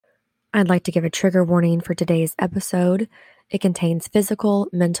I'd like to give a trigger warning for today's episode. It contains physical,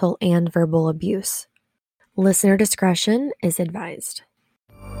 mental, and verbal abuse. Listener discretion is advised.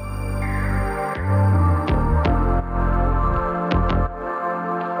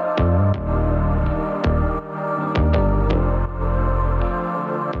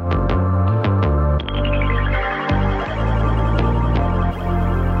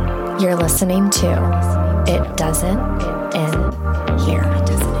 You're listening to It Doesn't End Here. It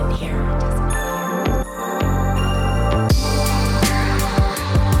doesn't end here.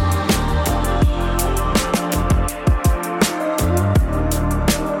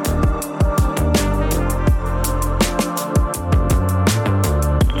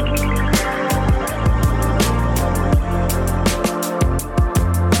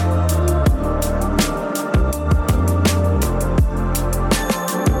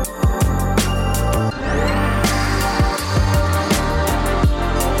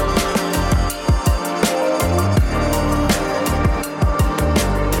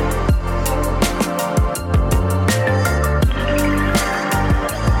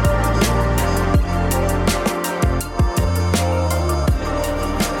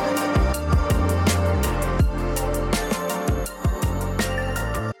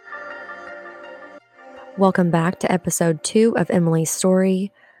 Welcome back to episode 2 of Emily's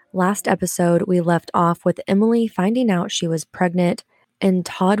story. Last episode, we left off with Emily finding out she was pregnant and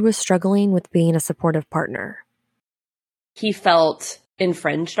Todd was struggling with being a supportive partner. He felt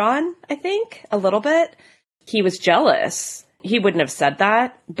infringed on, I think, a little bit. He was jealous. He wouldn't have said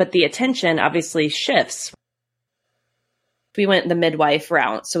that, but the attention obviously shifts. We went the midwife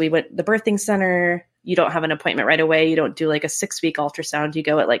route. So we went the birthing center. You don't have an appointment right away. You don't do like a 6-week ultrasound. You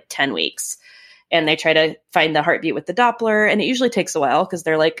go at like 10 weeks. And they try to find the heartbeat with the Doppler. And it usually takes a while because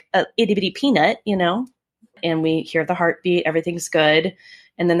they're like a itty bitty peanut, you know, and we hear the heartbeat, everything's good.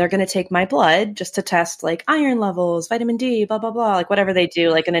 And then they're going to take my blood just to test like iron levels, vitamin D, blah, blah, blah, like whatever they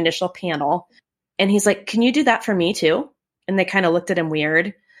do, like an initial panel. And he's like, can you do that for me too? And they kind of looked at him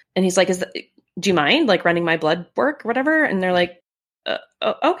weird. And he's like, do you mind like running my blood work or whatever? And they're like,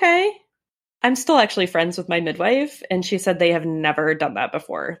 okay. I'm still actually friends with my midwife, and she said they have never done that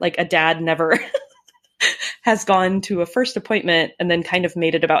before. Like a dad never has gone to a first appointment and then kind of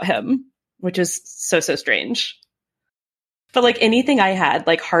made it about him, which is so strange. But like anything I had,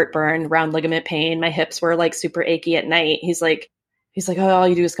 like heartburn, round ligament pain, my hips were like super achy at night. He's like, oh, all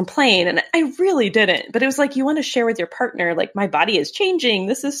you do is complain. And I really didn't. But it was like, you want to share with your partner, like my body is changing.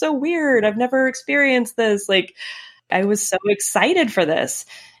 This is so weird. I've never experienced this. Like I was so excited for this.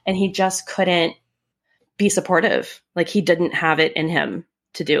 And he just couldn't be supportive. Like he didn't have it in him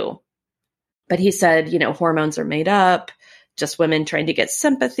to do. But he said, you know, hormones are made up, just women trying to get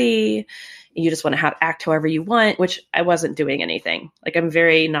sympathy. You just want to act however you want, which I wasn't doing anything. Like I'm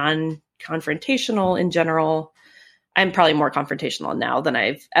very non-confrontational in general. I'm probably more confrontational now than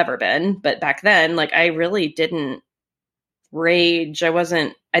I've ever been. But back then, like I really didn't rage.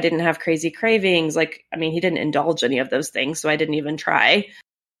 I didn't have crazy cravings. Like, I mean, he didn't indulge any of those things. So I didn't even try.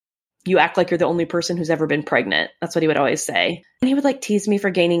 You act like you're the only person who's ever been pregnant. That's what he would always say. And he would like tease me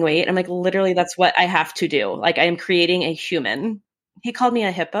for gaining weight. I'm like, literally, that's what I have to do. Like I am creating a human. He called me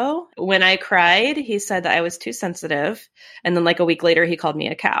a hippo. When I cried, he said that I was too sensitive. And then like a week later, he called me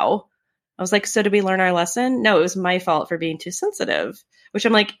a cow. I was like, so did we learn our lesson? No, it was my fault for being too sensitive, which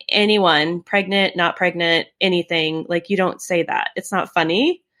I'm like, anyone, pregnant, not pregnant, anything, like you don't say that. It's not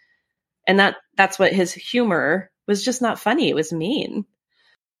funny. And that's what his humor was, just not funny. It was mean.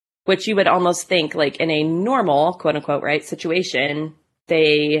 Which you would almost think like in a normal, quote unquote, right, situation,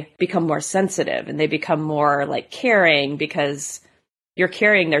 they become more sensitive and they become more like caring because you're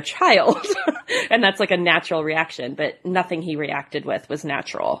carrying their child. And that's like a natural reaction, but nothing he reacted with was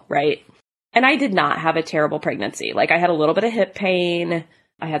natural, right? And I did not have a terrible pregnancy. Like I had a little bit of hip pain.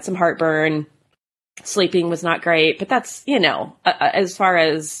 I had some heartburn. Sleeping was not great, but that's, you know, as far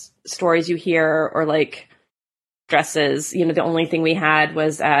as stories you hear or like stresses, you know, the only thing we had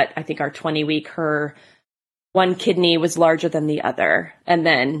was at, I think our 20-week, her one kidney was larger than the other. And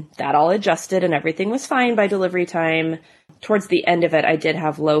then that all adjusted and everything was fine by delivery time. Towards the end of it, I did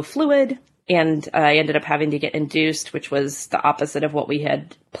have low fluid and I ended up having to get induced, which was the opposite of what we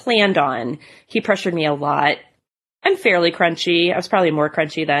had planned on. He pressured me a lot. I'm fairly crunchy. I was probably more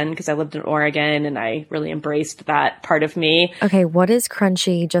crunchy then because I lived in Oregon and I really embraced that part of me. Okay, what is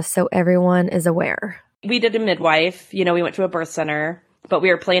crunchy, just so everyone is aware? We did a midwife. You know, we went to a birth center, but we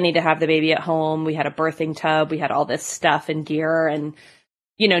were planning to have the baby at home. We had a birthing tub. We had all this stuff and gear and,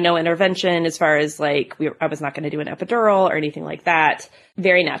 you know, no intervention as far as like, I was not going to do an epidural or anything like that.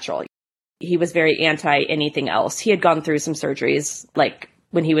 Very natural. He was very anti anything else. He had gone through some surgeries like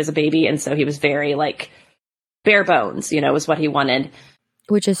when he was a baby. And so he was very like bare bones, was what he wanted.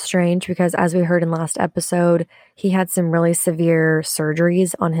 Which is strange because as we heard in last episode, he had some really severe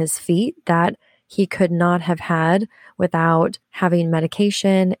surgeries on his feet that he could not have had without having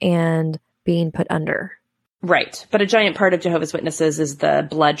medication and being put under. Right. But a giant part of Jehovah's Witnesses is the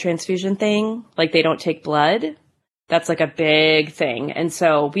blood transfusion thing. Like they don't take blood. That's like a big thing. And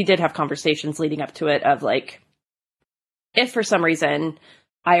so we did have conversations leading up to it of like, if for some reason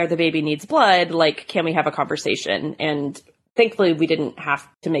I or the baby needs blood, like, can we have a conversation? And thankfully we didn't have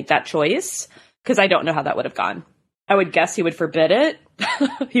to make that choice because I don't know how that would have gone. I would guess he would forbid it.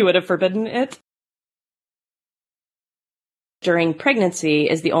 He would have forbidden it. During pregnancy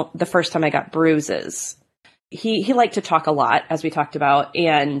is the first time I got bruises. He liked to talk a lot, as we talked about,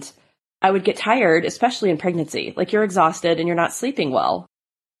 and I would get tired, especially in pregnancy. Like you're exhausted and you're not sleeping well.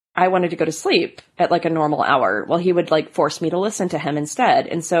 I wanted to go to sleep at like a normal hour. Well, he would like force me to listen to him instead.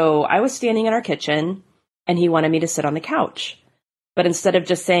 And so I was standing in our kitchen and he wanted me to sit on the couch. But instead of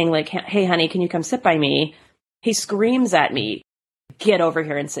just saying like, hey, honey, can you come sit by me? He screams at me, get over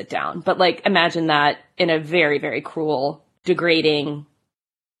here and sit down. But like, imagine that in a very, very cruel, degrading,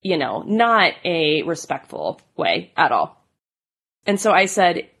 not a respectful way at all. And so I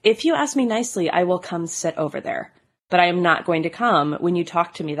said, if you ask me nicely, I will come sit over there, but I am not going to come when you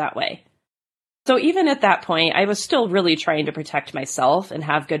talk to me that way. So even at that point, I was still really trying to protect myself and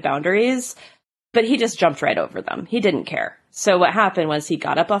have good boundaries, but he just jumped right over them. He didn't care. So what happened was he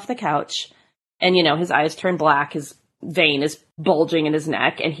got up off the couch and, his eyes turned black, his vein is bulging in his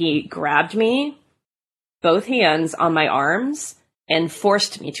neck, and he grabbed me, both hands on my arms, and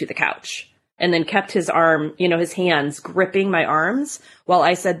forced me to the couch. And then kept his arm, his hands gripping my arms while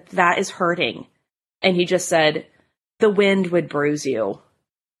I said, that is hurting. And he just said, the wind would bruise you.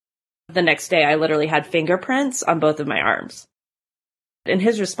 The next day, I literally had fingerprints on both of my arms. And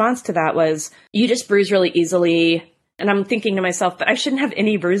his response to that was, you just bruise really easily. And I'm thinking to myself, but I shouldn't have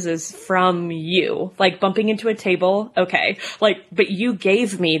any bruises from you. Like bumping into a table, okay. But you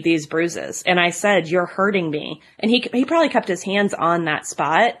gave me these bruises. And I said, you're hurting me. And he probably kept his hands on that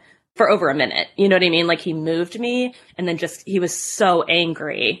spot for over a minute. You know what I mean? Like he moved me and then he was so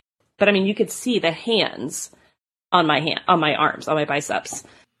angry. But I mean, you could see the hands on my arms, on my biceps.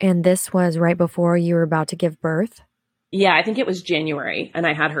 And this was right before you were about to give birth? Yeah, I think it was January, and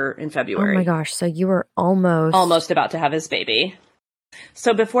I had her in February. Oh my gosh, so you were almost about to have his baby.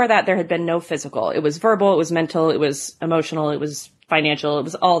 So before that, there had been no physical. It was verbal, it was mental, it was emotional, it was financial, it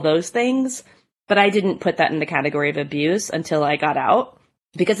was all those things. But I didn't put that in the category of abuse until I got out,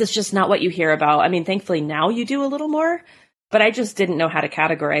 because it's just not what you hear about. I mean, thankfully now you do a little more, but I just didn't know how to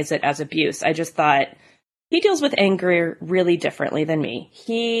categorize it as abuse. I just thought, he deals with anger really differently than me.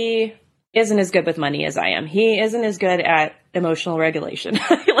 He isn't as good with money as I am. He isn't as good at emotional regulation.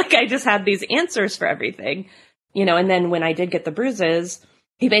 Like I just had these answers for everything, and then when I did get the bruises,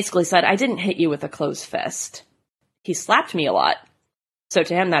 he basically said, I didn't hit you with a closed fist. He slapped me a lot. So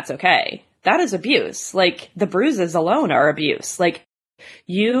to him, that's okay. That is abuse. Like the bruises alone are abuse. Like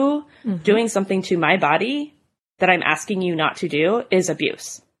you doing something to my body that I'm asking you not to do is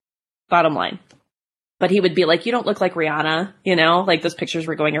abuse. Bottom line. But he would be like, you don't look like Rihanna, like those pictures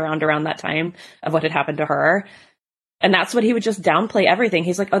were going around that time of what had happened to her. And that's what he would just downplay everything.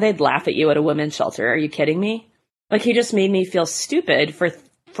 He's like, oh, they'd laugh at you at a women's shelter. Are you kidding me? Like he just made me feel stupid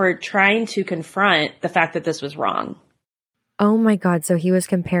for trying to confront the fact that this was wrong. Oh my God. So he was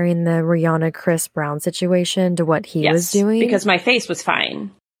comparing the Rihanna Chris Brown situation to what he was doing? Because my face was fine.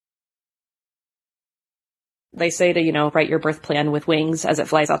 They say to, write your birth plan with wings as it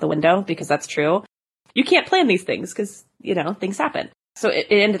flies out the window, because that's true. You can't plan these things because, things happen. So it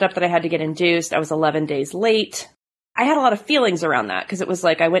ended up that I had to get induced. I was 11 days late. I had a lot of feelings around that because it was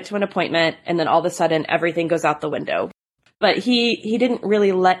like I went to an appointment and then all of a sudden everything goes out the window. But he didn't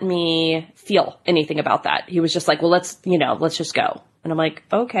really let me feel anything about that. He was just like, well, let's just go. And I'm like,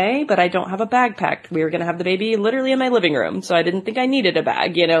 okay, but I don't have a bag packed. We were going to have the baby literally in my living room. So I didn't think I needed a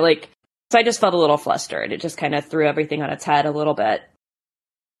bag, so I just felt a little flustered. It just kind of threw everything on its head a little bit.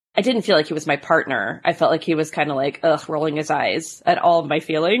 I didn't feel like he was my partner. I felt like he was kind of like, rolling his eyes at all of my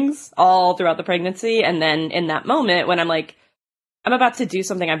feelings all throughout the pregnancy. And then in that moment when I'm like, I'm about to do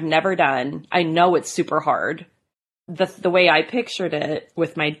something I've never done. I know it's super hard. The way I pictured it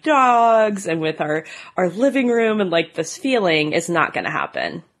with my dogs and with our living room and like this feeling is not going to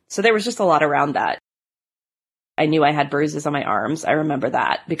happen. So there was just a lot around that. I knew I had bruises on my arms. I remember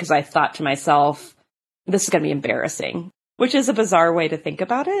that because I thought to myself, this is going to be embarrassing. Which is a bizarre way to think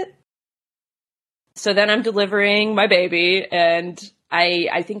about it. So then I'm delivering my baby and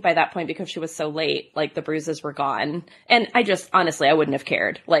I think by that point, because she was so late, like the bruises were gone. And I just, honestly, I wouldn't have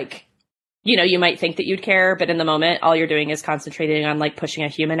cared. Like, you know, you might think that you'd care, but in the moment, all you're doing is concentrating on like pushing a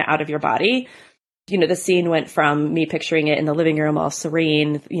human out of your body. You know, the scene went from me picturing it in the living room all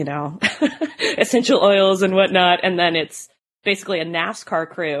serene, you know, essential oils and whatnot. And then it's basically a NASCAR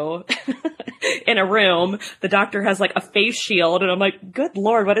crew in a room. The doctor has like a face shield, and I'm like, good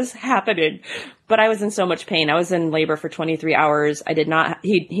Lord, what is happening? But I was in so much pain. I was in labor for 23 hours.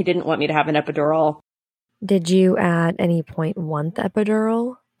 He didn't want me to have an epidural. Did you at any point want the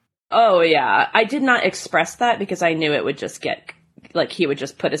epidural? Oh yeah. I did not express that because I knew it would just get, like, he would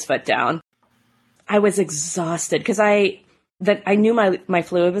just put his foot down. I was exhausted because I knew my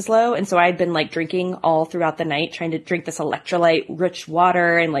fluid was low. And so I had been like drinking all throughout the night, trying to drink this electrolyte rich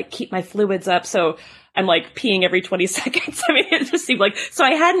water and like keep my fluids up. So I'm like peeing every 20 seconds. I mean, it just seemed like, so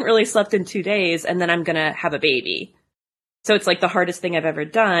I hadn't really slept in 2 days, and then I'm going to have a baby. So it's like the hardest thing I've ever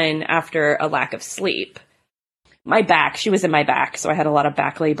done after a lack of sleep. My back, she was in my back. So I had a lot of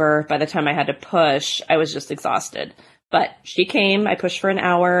back labor. By the time I had to push, I was just exhausted. But she came, I pushed for an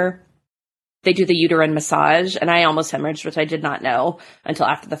hour. They do the uterine massage, and I almost hemorrhaged, which I did not know until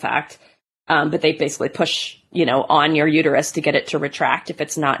after the fact. But they basically push, you know, on your uterus to get it to retract if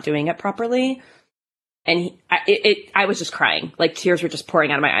it's not doing it properly. And I was just crying. Like, tears were just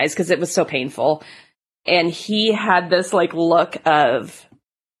pouring out of my eyes because it was so painful. And he had this like look of,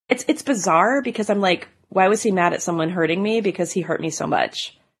 it's bizarre because I'm like, why was he mad at someone hurting me? Because he hurt me so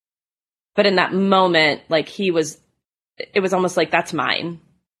much. But in that moment, like it was almost like, that's mine.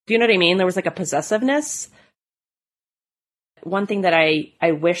 Do you know what I mean? There was like a possessiveness. One thing that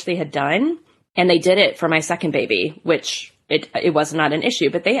I wish they had done, and they did it for my second baby, which it was not an issue,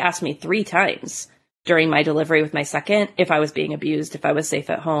 but they asked me 3 times during my delivery with my second if I was being abused, if I was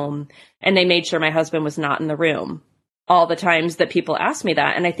safe at home. And they made sure my husband was not in the room all the times that people asked me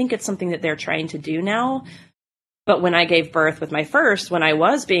that. And I think it's something that they're trying to do now. But when I gave birth with my first, when I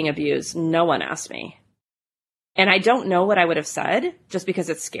was being abused, no one asked me. And I don't know what I would have said just because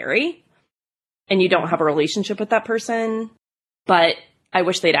it's scary and you don't have a relationship with that person. But I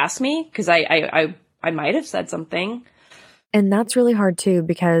wish they'd asked me because I might have said something. And that's really hard too,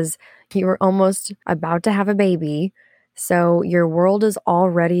 because you were almost about to have a baby. So your world is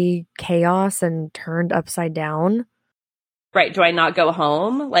already chaos and turned upside down. Right. Do I not go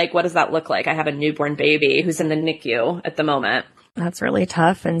home? Like, what does that look like? I have a newborn baby who's in the NICU at the moment. That's really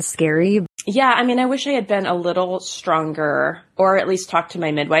tough and scary. Yeah, I mean, I wish I had been a little stronger, or at least talked to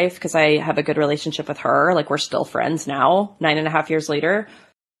my midwife, because I have a good relationship with her. Like, we're still friends now, 9.5 years later.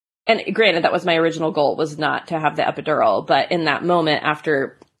 And granted, that was my original goal, was not to have the epidural. But in that moment,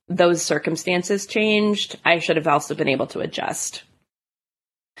 after those circumstances changed, I should have also been able to adjust.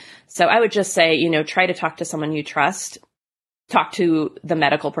 So I would just say, you know, try to talk to someone you trust. Talk to the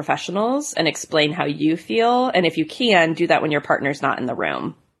medical professionals and explain how you feel. And if you can, do that when your partner's not in the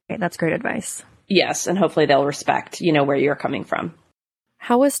room. Okay, that's great advice. Yes, and hopefully they'll respect, you know, where you're coming from.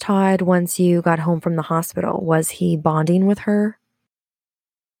 How was Todd once you got home from the hospital? Was he bonding with her?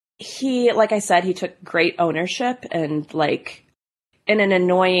 He, like I said, he took great ownership and like in an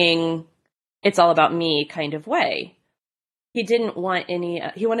annoying, it's all about me kind of way. He didn't want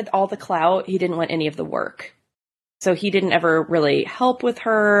he wanted all the clout. He didn't want any of the work. So he didn't ever really help with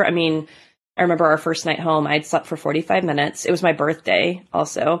her. I mean, I remember our first night home, I'd slept for 45 minutes. It was my birthday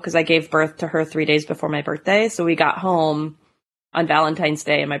also, because I gave birth to her 3 days before my birthday. So we got home on Valentine's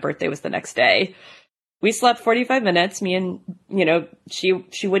Day and my birthday was the next day. We slept 45 minutes. Me and, you know, she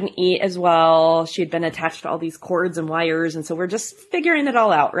wouldn't eat as well. She'd been attached to all these cords and wires. And so we're just figuring it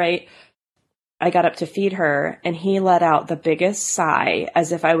all out, right? I got up to feed her and he let out the biggest sigh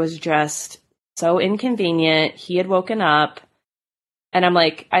as if I was just so inconvenient. He had woken up and I'm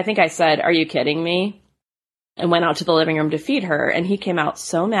like, I think I said, "Are you kidding me?" And went out to the living room to feed her. And he came out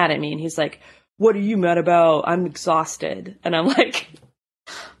so mad at me and he's like, "What are you mad about? I'm exhausted." And I'm like,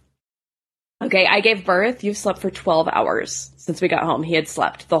 okay, I gave birth. You've slept for 12 hours since we got home. He had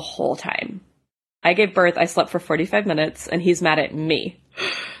slept the whole time. I gave birth. I slept for 45 minutes and he's mad at me.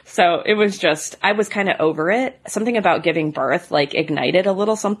 So it was just, I was kind of over it. Something about giving birth like ignited a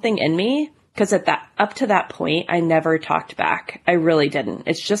little something in me. Because up to that point, I never talked back. I really didn't.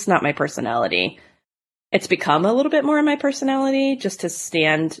 It's just not my personality. It's become a little bit more of my personality just to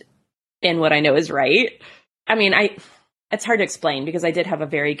stand in what I know is right. I mean, it's hard to explain because I did have a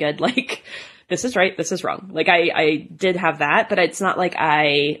very good, like, this is right, this is wrong. Like, I did have that, but it's not like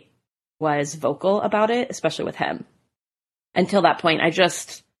I was vocal about it, especially with him. Until that point,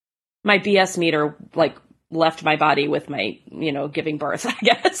 my BS meter, like, left my body with my, giving birth, I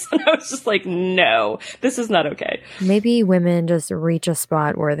guess. And I was just like, no, this is not okay. Maybe women just reach a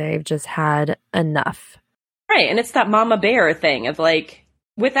spot where they've just had enough. Right. And it's that mama bear thing of like,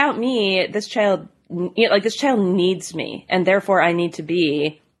 without me, this child needs me. And therefore I need to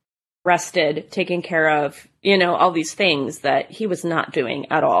be rested, taken care of, all these things that he was not doing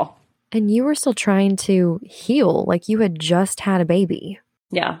at all. And you were still trying to heal, like you had just had a baby.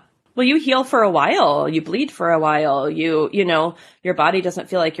 Yeah. Well, you heal for a while, you bleed for a while, your body doesn't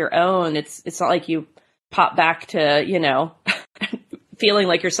feel like your own. It's not like you pop back to, feeling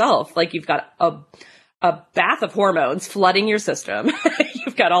like yourself, like you've got a bath of hormones flooding your system.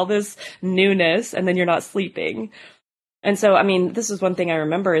 You've got all this newness and then you're not sleeping. And so, this is one thing I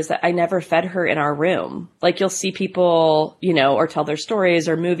remember is that I never fed her in our room. Like you'll see people, or tell their stories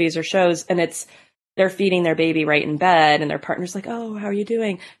or movies or shows and they're feeding their baby right in bed and their partner's like, oh, how are you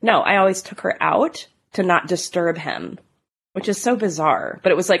doing? No, I always took her out to not disturb him, which is so bizarre.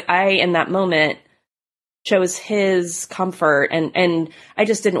 But it was like I, in that moment, chose his comfort and I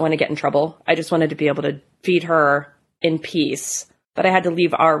just didn't want to get in trouble. I just wanted to be able to feed her in peace. But I had to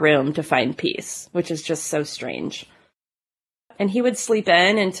leave our room to find peace, which is just so strange. And he would sleep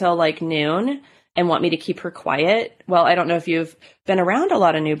in until like noon and want me to keep her quiet. Well, I don't know if you've been around a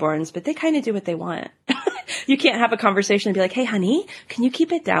lot of newborns, but they kind of do what they want. You can't have a conversation and be like, hey, honey, can you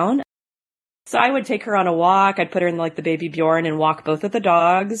keep it down? So I would take her on a walk. I'd put her in like the baby Bjorn and walk both of the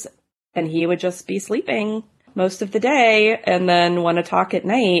dogs. And he would just be sleeping most of the day and then want to talk at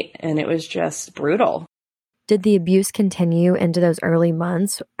night. And it was just brutal. Did the abuse continue into those early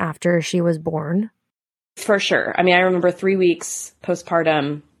months after she was born? For sure. I remember 3 weeks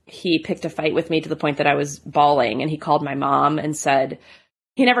postpartum, he picked a fight with me to the point that I was bawling and he called my mom and said,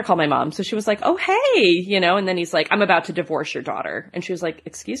 he never called my mom. So she was like, oh, hey, and then he's like, I'm about to divorce your daughter. And she was like,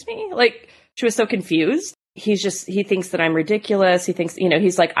 excuse me? Like, she was so confused. He thinks that I'm ridiculous. He thinks,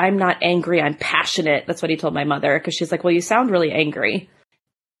 he's like, I'm not angry. I'm passionate. That's what he told my mother. Cause she's like, well, you sound really angry.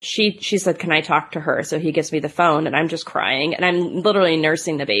 She said, can I talk to her? So he gives me the phone and I'm just crying and I'm literally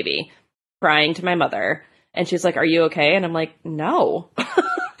nursing the baby, crying to my mother. And she's like, are you okay? And I'm like, no.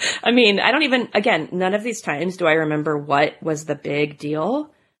 I don't even, again, none of these times do I remember what was the big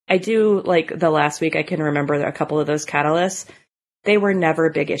deal. I do, like the last week, I can remember a couple of those catalysts. They were never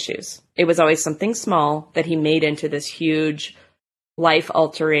big issues. It was always something small that he made into this huge,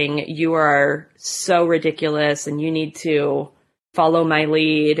 life-altering, you are so ridiculous and you need to follow my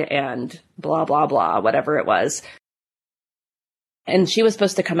lead and blah, blah, blah, whatever it was. And she was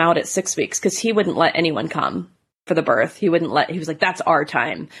supposed to come out at 6 weeks because he wouldn't let anyone come for the birth. He was like, that's our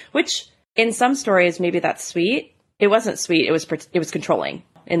time, which in some stories, maybe that's sweet. It wasn't sweet. It was controlling.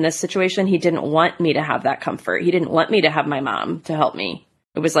 In this situation, he didn't want me to have that comfort. He didn't want me to have my mom to help me.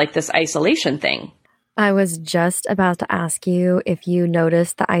 It was like this isolation thing. I was just about to ask you if you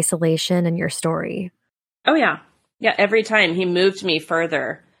noticed the isolation in your story. Oh, yeah. Yeah, every time he moved me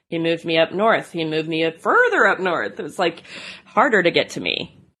further. He moved me up north. He moved me further up north. It was like harder to get to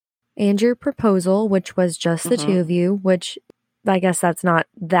me. And your proposal, which was just the two of you, which I guess that's not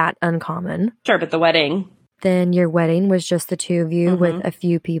that uncommon. Sure, but the wedding. Then your wedding was just the two of you with a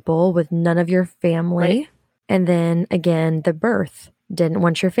few people, with none of your family. Right. And then again, the birth. Didn't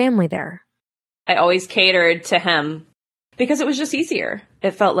want your family there. I always catered to him because it was just easier.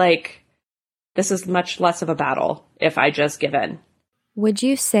 It felt like this is much less of a battle if I just give in. Would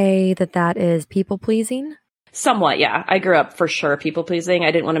you say that that is people pleasing? Somewhat, yeah. I grew up for sure people pleasing.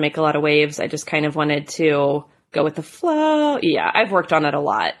 I didn't want to make a lot of waves. I just kind of wanted to go with the flow. Yeah, I've worked on it a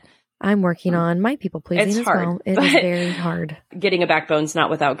lot. I'm working on my people pleasing as well. It is very hard. Getting a backbone's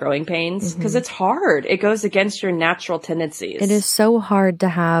not without growing pains because it's hard. It goes against your natural tendencies. It is so hard to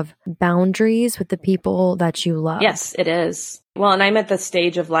have boundaries with the people that you love. Yes, it is. Well, and I'm at the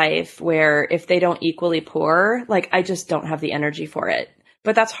stage of life where if they don't equally pour, like I just don't have the energy for it.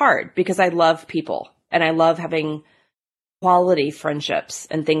 But that's hard because I love people and I love having quality friendships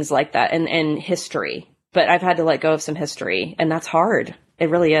and things like that and history. But I've had to let go of some history and that's hard. It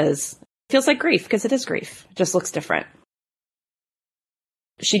really is. Feels like grief because it is grief. It just looks different.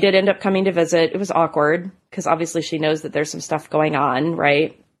 She did end up coming to visit. It was awkward because obviously she knows that there's some stuff going on,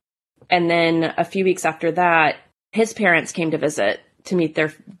 right? And then a few weeks after that, his parents came to visit to meet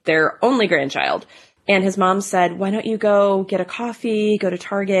their only grandchild. And his mom said, why don't you go get a coffee, go to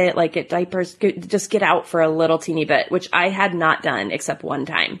Target, like get diapers, just get out for a little teeny bit, which I had not done except one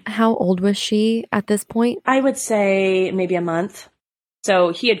time. How old was she at this point? I would say maybe a month.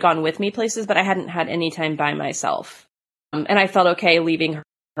 So he had gone with me places, but I hadn't had any time by myself. And I felt okay leaving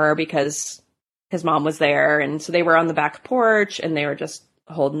her because his mom was there. And so they were on the back porch and they were just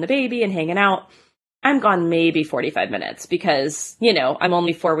holding the baby and hanging out. I'm gone maybe 45 minutes because, you know, I'm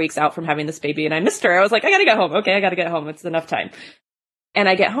only 4 weeks out from having this baby and I missed her. I was like, I got to get home. Okay, I got to get home. It's enough time. And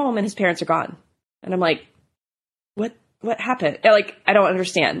I get home and his parents are gone. And I'm like, what happened? Like, I don't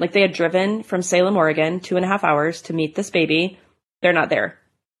understand. Like, they had driven from Salem, Oregon, 2.5 hours to meet this baby. They're not there.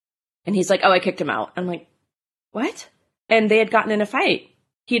 And he's like, oh, I kicked him out. I'm like, what? And they had gotten in a fight.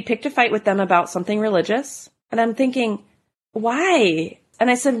 He had picked a fight with them about something religious. And I'm thinking, why? And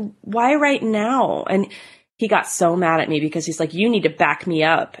I said, why right now? And he got so mad at me because he's like, you need to back me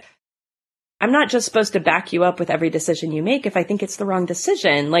up. I'm not just supposed to back you up with every decision you make if I think it's the wrong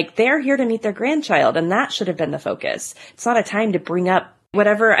decision. Like, they're here to meet their grandchild, and that should have been the focus. It's not a time to bring up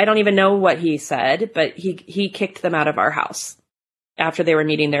whatever. I don't even know what he said, but he kicked them out of our house after they were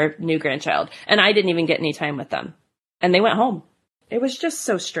meeting their new grandchild. And I didn't even get any time with them. And they went home. It was just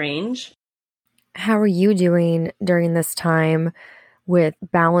so strange. How are you doing during this time with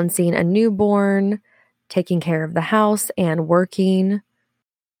balancing a newborn, taking care of the house, and working?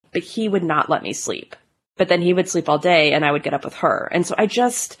 But he would not let me sleep. But then he would sleep all day and I would get up with her. And so I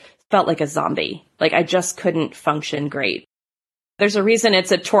just felt like a zombie. Like, I just couldn't function great. There's a reason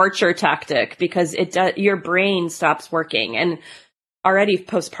it's a torture tactic, because your brain stops working. And already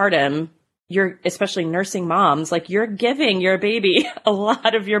postpartum, especially nursing moms, like, you're giving your baby a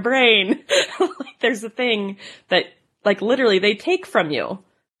lot of your brain. Like, there's a thing that, like, literally they take from you.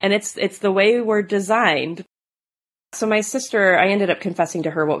 And it's the way we're designed. So my sister, I ended up confessing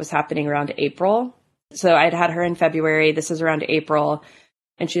to her what was happening around April. So I'd had her in February. This is around April.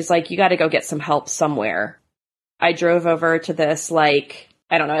 And she's like, you got to go get some help somewhere. I drove over to this, like,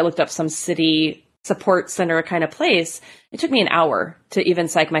 I don't know, I looked up some city support center kind of place. It took me an hour to even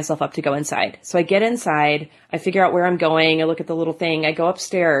psych myself up to go inside. So I get inside, I figure out where I'm going, I look at the little thing, I go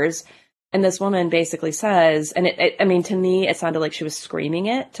upstairs, and this woman basically says, and I mean, to me, it sounded like she was screaming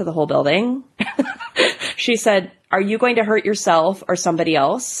it to the whole building. She said, are you going to hurt yourself or somebody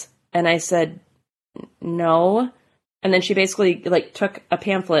else? And I said, no. And then she basically, like, took a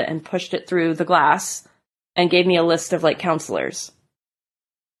pamphlet and pushed it through the glass and gave me a list of, like, counselors.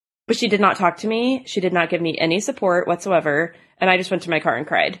 But she did not talk to me. She did not give me any support whatsoever. And I just went to my car and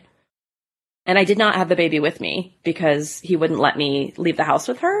cried. And I did not have the baby with me because he wouldn't let me leave the house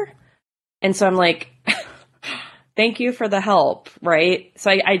with her. And so I'm like, thank you for the help, right?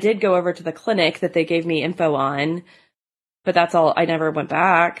 So I did go over to the clinic that they gave me info on, but that's all. I never went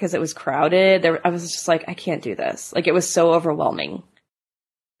back because it was crowded. I was just like, I can't do this. Like, it was so overwhelming.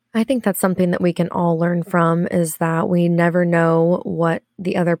 I think that's something that we can all learn from, is that we never know what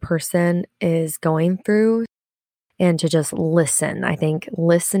the other person is going through, and to just listen. I think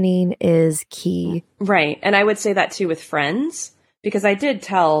listening is key. Right. And I would say that too with friends, because I did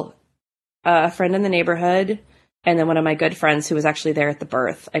tell a friend in the neighborhood, and then one of my good friends who was actually there at the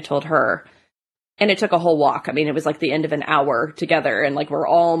birth, I told her. And it took a whole walk. I mean, it was like the end of an hour together, and, like, we're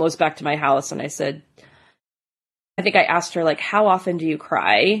almost back to my house. And I said, I think I asked her, like, how often do you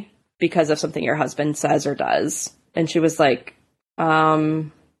cry because of something your husband says or does? And she was like, I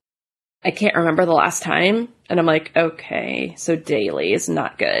can't remember the last time. And I'm like, okay, so daily is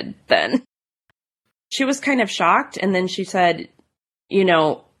not good then. She was kind of shocked. And then she said, you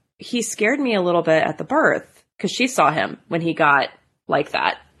know, he scared me a little bit at the birth because she saw him when he got like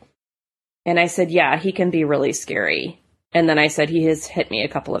that. And I said, yeah, he can be really scary. And then I said, he has hit me a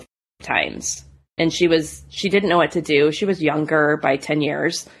couple of times. And she didn't know what to do. She was younger by 10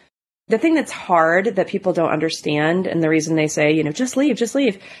 years. The thing that's hard that people don't understand, and the reason they say, you know, just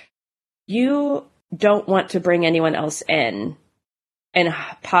leave. You don't want to bring anyone else in and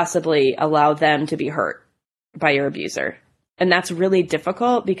possibly allow them to be hurt by your abuser. And that's really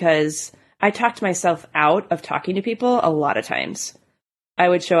difficult because I talked myself out of talking to people a lot of times. I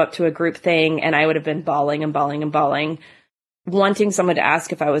would show up to a group thing and I would have been bawling, wanting someone to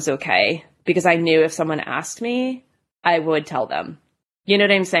ask if I was okay, because I knew if someone asked me, I would tell them. You know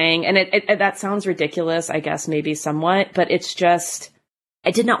what I'm saying? And that sounds ridiculous, I guess, maybe somewhat, but it's just,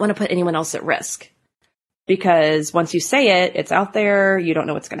 I did not want to put anyone else at risk. Because once you say it, it's out there, you don't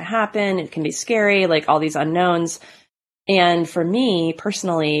know what's going to happen, it can be scary, like all these unknowns. And for me,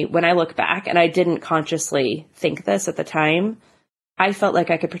 personally, when I look back, and I didn't consciously think this at the time, I felt like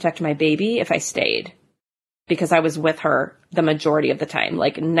I could protect my baby if I stayed. Because I was with her the majority of the time,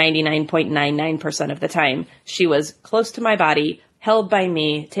 like 99.99% of the time. She was close to my body, held by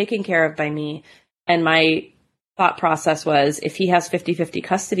me, taken care of by me. And my thought process was, if he has 50-50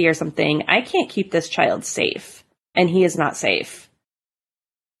 custody or something, I can't keep this child safe. And he is not safe.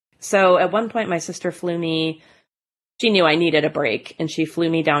 So at one point, my sister flew me. She knew I needed a break, and she flew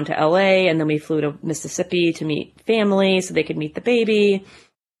me down to LA, and then we flew to Mississippi to meet family so they could meet the baby.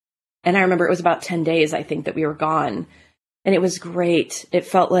 And I remember it was about 10 days, I think, that we were gone. And it was great. It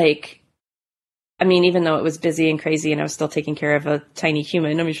felt like, I mean, even though it was busy and crazy and I was still taking care of a tiny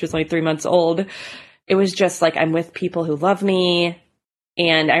human, I mean, she was only 3 months old. It was just like, I'm with people who love me.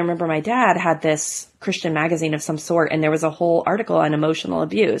 And I remember my dad had this Christian magazine of some sort, and there was a whole article on emotional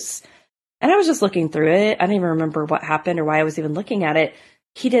abuse. And I was just looking through it. I don't even remember what happened or why I was even looking at it.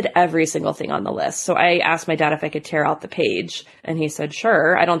 He did every single thing on the list. So I asked my dad if I could tear out the page, and he said,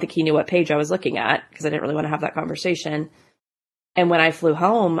 sure. I don't think he knew what page I was looking at because I didn't really want to have that conversation. And when I flew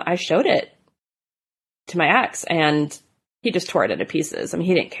home, I showed it to my ex, and he just tore it into pieces. I mean,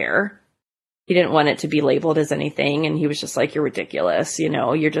 he didn't care. He didn't want it to be labeled as anything. And he was just like, you're ridiculous. You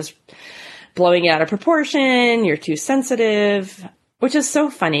know, you're just blowing it out of proportion. You're too sensitive, which is so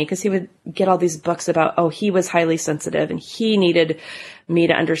funny because he would get all these books about, oh, he was highly sensitive and he needed me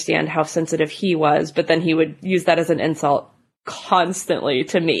to understand how sensitive he was. But then he would use that as an insult constantly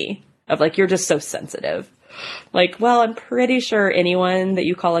to me of like, you're just so sensitive. Like, well, I'm pretty sure anyone that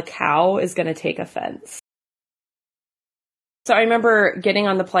you call a cow is going to take offense. So I remember getting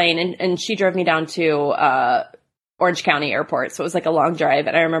on the plane and she drove me down to Orange County Airport. So it was like a long drive.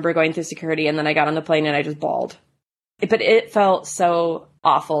 And I remember going through security and then I got on the plane and I just bawled. But it felt so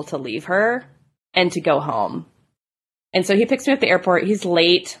awful to leave her and to go home. And so he picks me up at the airport. He's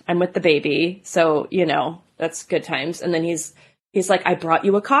late. I'm with the baby. So, you know, that's good times. And then he's like, I brought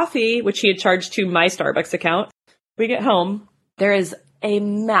you a coffee, which he had charged to my Starbucks account. We get home. There is a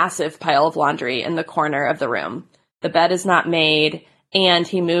massive pile of laundry in the corner of the room. The bed is not made, and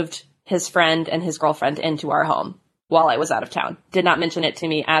he moved his friend and his girlfriend into our home while I was out of town. Did not mention it to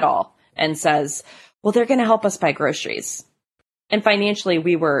me at all, and says, well, they're going to help us buy groceries. And financially,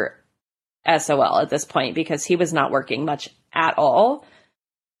 we were SOL at this point because he was not working much at all.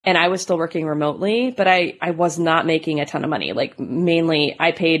 And I was still working remotely, but I was not making a ton of money. Like, mainly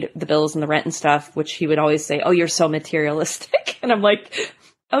I paid the bills and the rent and stuff, which he would always say, oh, you're so materialistic. And I'm like,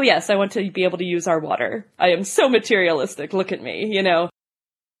 oh, yes, I want to be able to use our water. I am so materialistic. Look at me, you know.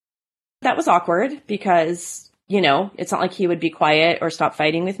 That was awkward because, you know, it's not like he would be quiet or stop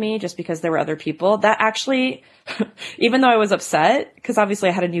fighting with me just because there were other people. That actually, even though I was upset, because obviously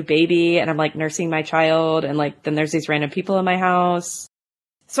I had a new baby and I'm like nursing my child and like then there's these random people in my house.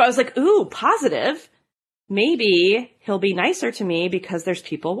 So I was like, ooh, positive. Maybe he'll be nicer to me because there's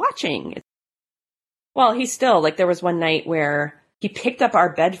people watching. Well, he still, like, there was one night where he picked up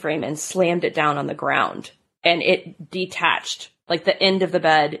our bed frame and slammed it down on the ground and it detached, like the end of the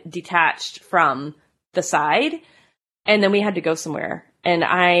bed detached from the side. And then we had to go somewhere. And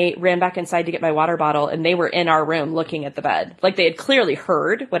I ran back inside to get my water bottle and they were in our room looking at the bed. Like they had clearly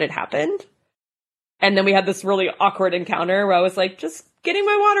heard what had happened. And then we had this really awkward encounter where I was like, just getting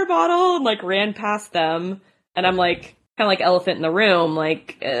my water bottle and like ran past them. And I'm like, kind of like elephant in the room,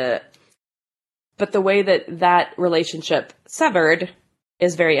 like, But the way that that relationship severed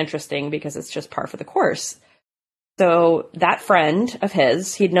is very interesting because it's just par for the course. So that friend of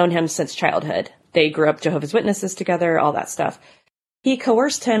his, he'd known him since childhood. They grew up Jehovah's Witnesses together, all that stuff. He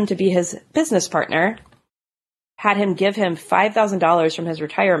coerced him to be his business partner, had him give him $5,000 from his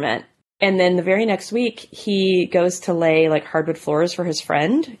retirement. And then the very next week, he goes to lay like hardwood floors for his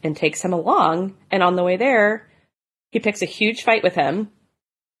friend and takes him along. And on the way there, he picks a huge fight with him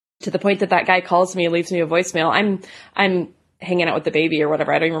to the point that that guy calls me and leaves me a voicemail. I'm hanging out with the baby or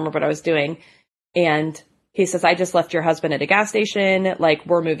whatever. I don't even remember what I was doing. And he says, I just left your husband at a gas station. Like,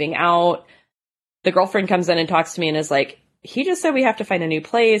 we're moving out. The girlfriend comes in and talks to me and is like, he just said we have to find a new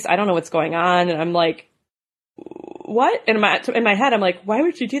place. I don't know what's going on. And I'm like, what? And in my head, I'm like, why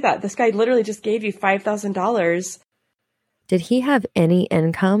would you do that? This guy literally just gave you $5,000. Did he have any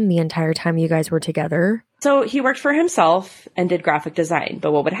income the entire time you guys were together? So he worked for himself and did graphic design.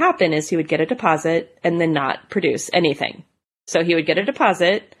 But what would happen is he would get a deposit and then not produce anything. So he would get a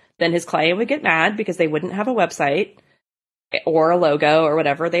deposit. Then his client would get mad because they wouldn't have a website or a logo or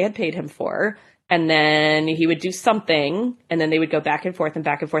whatever they had paid him for. And then he would do something, and then they would go back and forth, and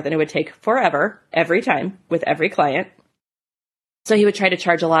it would take forever, every time, with every client. So he would try to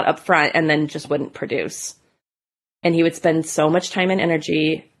charge a lot up front and then just wouldn't produce. And he would spend so much time and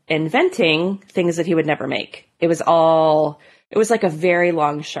energy inventing things that he would never make. It was like a very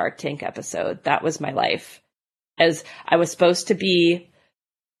long Shark Tank episode. That was my life. As I was supposed to be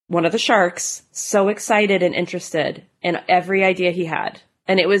one of the sharks, so excited and interested in every idea he had.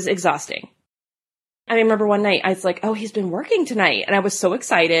 And it was exhausting. I remember one night I was like, oh, he's been working tonight. And I was so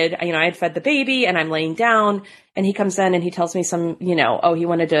excited. I had fed the baby and I'm laying down and he comes in and he tells me he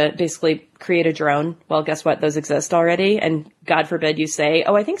wanted to basically create a drone. Well, guess what? Those exist already. And God forbid you say,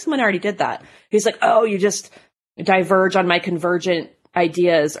 oh, I think someone already did that. He's like, oh, you just diverge on my convergent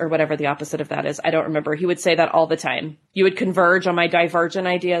ideas or whatever the opposite of that is. I don't remember. He would say that all the time. You would converge on my divergent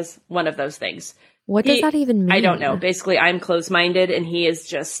ideas. One of those things. What does that even mean? I don't know. Basically, I'm closed-minded and he is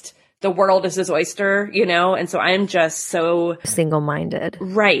just, the world is his oyster, you know? And so I'm just so single-minded.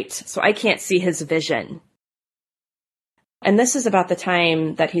 Right. So I can't see his vision. And this is about the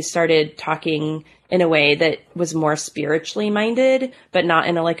time that he started talking in a way that was more spiritually minded, but not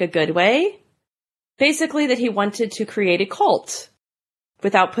in a good way. Basically that he wanted to create a cult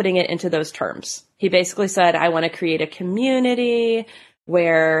without putting it into those terms. He basically said, I want to create a community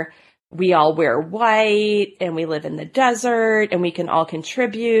where we all wear white and we live in the desert and we can all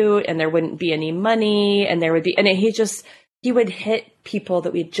contribute and there wouldn't be any money and there would be, and he would hit people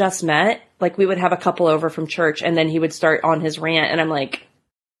that we'd just met. Like we would have a couple over from church and then he would start on his rant and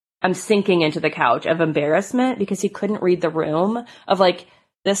I'm sinking into the couch of embarrassment because he couldn't read the room of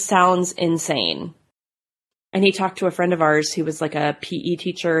this sounds insane. And he talked to a friend of ours who was a PE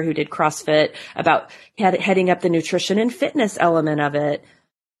teacher who did CrossFit about heading up the nutrition and fitness element of it.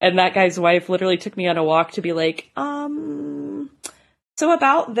 And that guy's wife literally took me on a walk to be so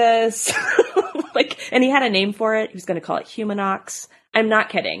about this, and he had a name for it. He was going to call it Humanox. I'm not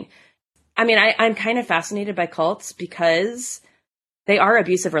kidding. I mean, I'm kind of fascinated by cults because they are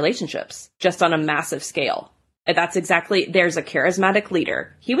abusive relationships just on a massive scale. And that's exactly, there's a charismatic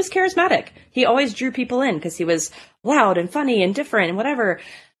leader. He was charismatic. He always drew people in because he was loud and funny and different and whatever.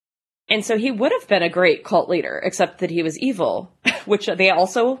 And so he would have been a great cult leader, except that he was evil, which they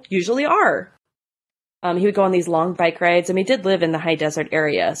also usually are. He would go on these long bike rides. He did live in the high desert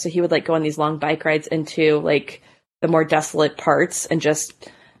area. So he would go on these long bike rides into the more desolate parts and just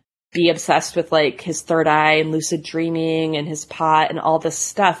be obsessed with his third eye and lucid dreaming and his pot and all this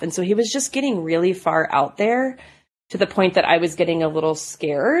stuff. And so he was just getting really far out there to the point that I was getting a little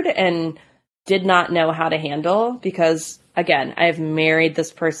scared and did not know how to handle because, again, I've married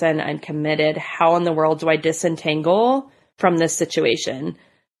this person. I'm committed. How in the world do I disentangle from this situation?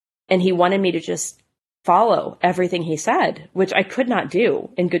 And he wanted me to just follow everything he said, which I could not do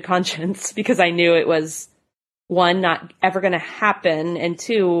in good conscience because I knew it was, one, not ever going to happen, and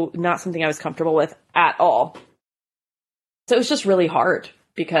two, not something I was comfortable with at all. So it was just really hard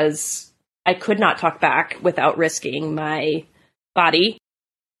because I could not talk back without risking my body.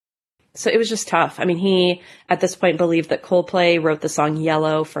 So it was just tough. He, at this point, believed that Coldplay wrote the song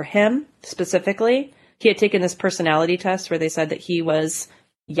Yellow for him specifically. He had taken this personality test where they said that he was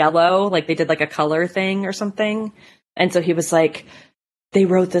yellow, they did a color thing or something. And so he was they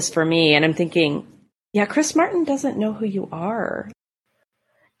wrote this for me. And I'm thinking, yeah, Chris Martin doesn't know who you are.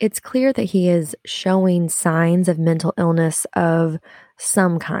 It's clear that he is showing signs of mental illness of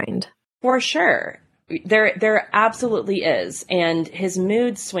some kind. For sure. There absolutely is. And his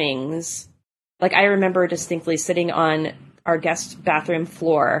mood swings, I remember distinctly sitting on our guest bathroom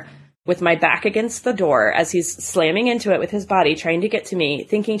floor with my back against the door as he's slamming into it with his body, trying to get to me,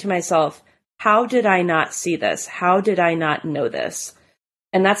 thinking to myself, how did I not see this? How did I not know this?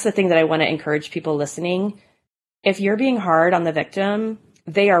 And that's the thing that I want to encourage people listening. If you're being hard on the victim,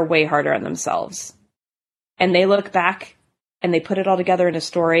 they are way harder on themselves. And they look back and they put it all together in a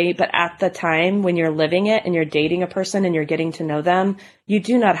story. But at the time when you're living it and you're dating a person and you're getting to know them, you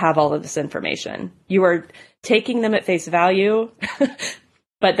do not have all of this information. You are taking them at face value,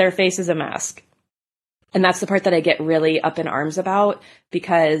 but their face is a mask. And that's the part that I get really up in arms about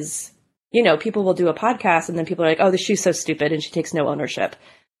because people will do a podcast and then people are like, oh, she's so stupid and she takes no ownership.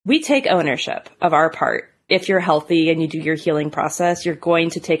 We take ownership of our part. If you're healthy and you do your healing process, you're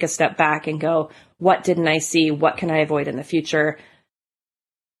going to take a step back and go, what didn't I see? What can I avoid in the future?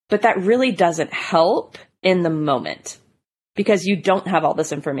 But that really doesn't help in the moment because you don't have all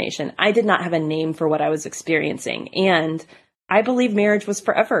this information. I did not have a name for what I was experiencing. And I believe marriage was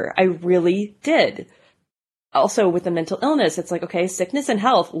forever. I really did. Also with the mental illness, it's okay, sickness and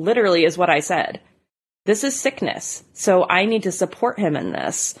health literally is what I said. This is sickness. So I need to support him in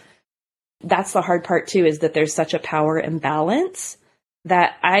this. That's the hard part too, is that there's such a power imbalance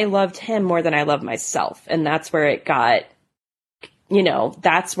that I loved him more than I loved myself. And that's where it got,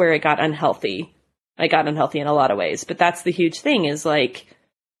 that's where it got unhealthy. I got unhealthy in a lot of ways, but that's the huge thing is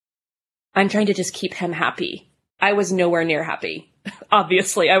I'm trying to just keep him happy. I was nowhere near happy.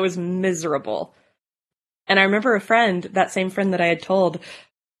 Obviously, I was miserable. And I remember a friend, that same friend that I had told,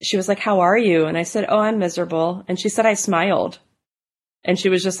 she was like, how are you? And I said, oh, I'm miserable. And she said, I smiled. And she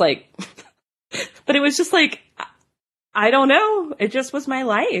was just but it was just I don't know. It just was my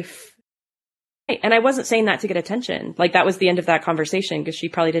life. And I wasn't saying that to get attention. That was the end of that conversation because she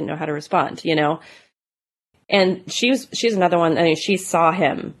probably didn't know how to respond, And she's another one. She saw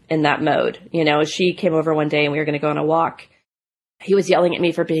him in that mode. She came over one day and we were going to go on a walk. He was yelling at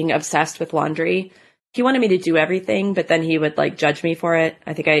me for being obsessed with laundry. He wanted me to do everything, but then he would like judge me for it.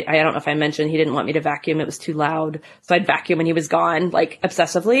 I think I don't know if I mentioned he didn't want me to vacuum. It was too loud. So I'd vacuum when he was gone, like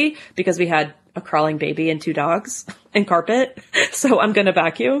obsessively, because we had a crawling baby and 2 dogs and carpet. So I'm going to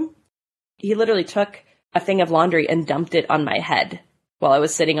vacuum. He literally took a thing of laundry and dumped it on my head while I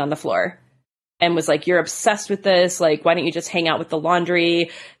was sitting on the floor and was like, you're obsessed with this. Like, why don't you just hang out with the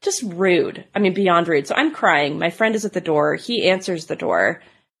laundry? Just rude. I mean, beyond rude. So I'm crying. My friend is at the door. He answers the door.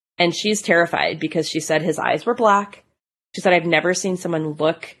 And she's terrified because she said his eyes were black. She said, I've never seen someone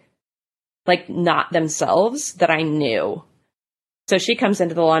look like not themselves that I knew. So she comes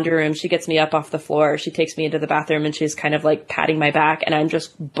into the laundry room. She gets me up off the floor. She takes me into the bathroom and she's kind of like patting my back and I'm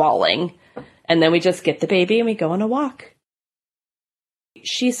just bawling. And then we just get the baby and we go on a walk.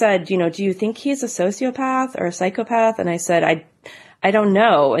 She said, do you think he's a sociopath or a psychopath? And I said, I don't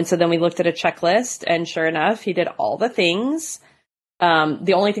know. And so then we looked at a checklist and sure enough, he did all the things.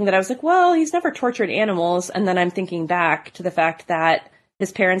 The only thing that I was like, well, he's never tortured animals. And then I'm thinking back to the fact that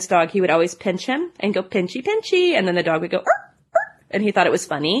his parents' dog, he would always pinch him and go pinchy, pinchy. And then the dog would go, arr, arr, and he thought it was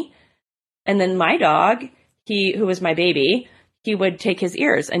funny. And then my dog, who was my baby, he would take his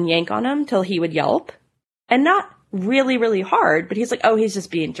ears and yank on him till he would yelp. And not really, really hard, but he's like, oh, he's just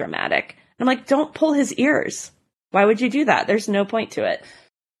being dramatic. And I'm like, don't pull his ears. Why would you do that? There's no point to it.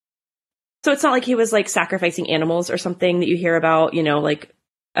 So it's not like he was like sacrificing animals or something that you hear about, like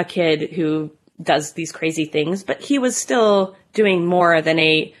a kid who does these crazy things, but he was still doing more than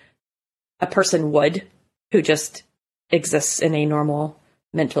a person would who just exists in a normal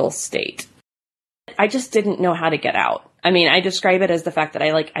mental state. I just didn't know how to get out. I mean, I describe it as the fact that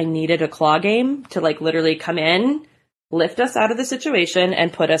I needed a claw game to like literally come in, lift us out of the situation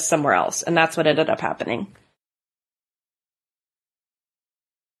and put us somewhere else. And that's what ended up happening.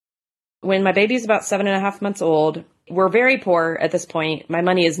 When my baby's about 7.5 months old, we're very poor at this point. My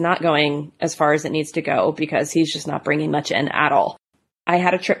money is not going as far as it needs to go because he's just not bringing much in at all. I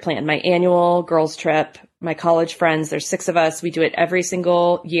had a trip planned, my annual girls trip, my college friends, there's 6 of us. We do it every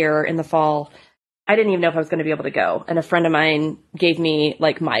single year in the fall. I didn't even know if I was going to be able to go. And a friend of mine gave me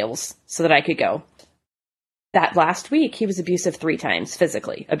like miles so that I could go. That last week, he was abusive 3 times,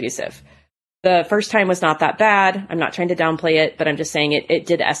 physically abusive. The first time was not that bad. I'm not trying to downplay it, but I'm just saying it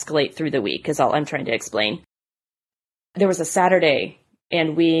did escalate through the week is all I'm trying to explain. There was a Saturday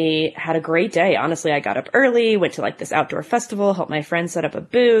and we had a great day. Honestly, I got up early, went to like this outdoor festival, helped my friend set up a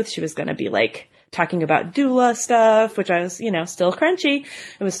booth. She was going to be like talking about doula stuff, which I was, still crunchy.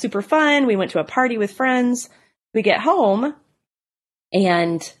 It was super fun. We went to a party with friends. We get home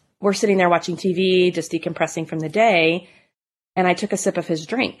and we're sitting there watching TV, just decompressing from the day. And I took a sip of his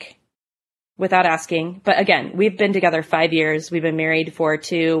drink. Without asking. But again, we've been together 5 years. We've been married for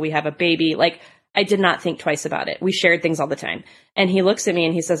 2. We have a baby. Like, I did not think twice about it. We shared things all the time. And he looks at me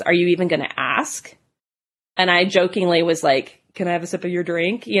and he says, are you even going to ask? And I jokingly was like, can I have a sip of your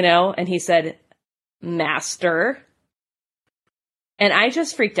drink? And he said, master. And I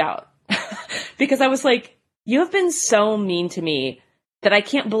just freaked out because I was like, you have been so mean to me that I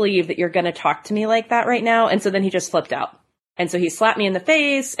can't believe that you're going to talk to me like that right now. And so then he just flipped out. And so he slapped me in the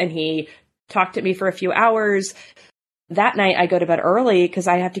face and he talked to me for a few hours. That night I go to bed early because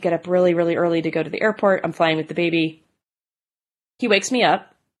I have to get up really, really early to go to the airport. I'm flying with the baby. He wakes me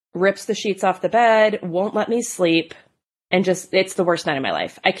up, rips the sheets off the bed, won't let me sleep, and it's the worst night of my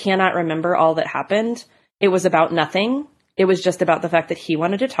life. I cannot remember all that happened. It was about nothing. It was just about the fact that he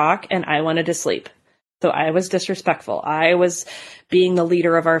wanted to talk and I wanted to sleep. So I was disrespectful. I was being the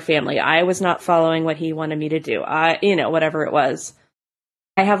leader of our family. I was not following what he wanted me to do. Whatever it was.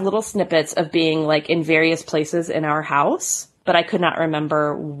 I have little snippets of being like in various places in our house, but I could not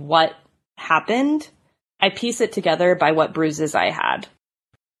remember what happened. I piece it together by what bruises I had.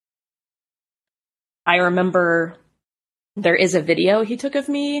 I remember there is a video he took of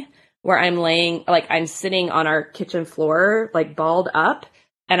me where I'm sitting on our kitchen floor, like balled up,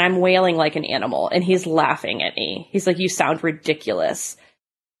 and I'm wailing like an animal, and he's laughing at me. He's like, you sound ridiculous.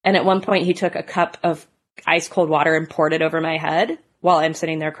 And at one point he took a cup of ice cold water and poured it over my head while I'm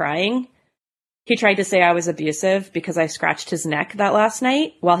sitting there crying. He tried to say I was abusive because I scratched his neck that last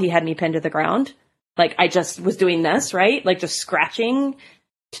night while he had me pinned to the ground. Like I just was doing this, right? Like just scratching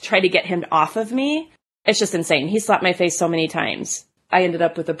to try to get him off of me. It's just insane. He slapped my face so many times. I ended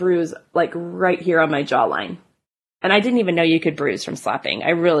up with a bruise like right here on my jawline. And I didn't even know you could bruise from slapping. I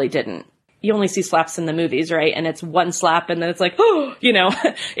really didn't. You only see slaps in the movies, right? And it's one slap and then it's like, oh,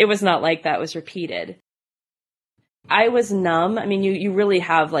 it was not like that. It was repeated. I was numb. I mean, you really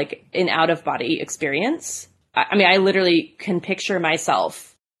have like an out-of-body experience. I literally can picture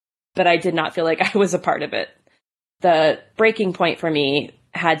myself, but I did not feel like I was a part of it. The breaking point for me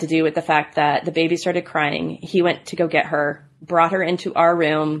had to do with the fact that the baby started crying. He went to go get her, brought her into our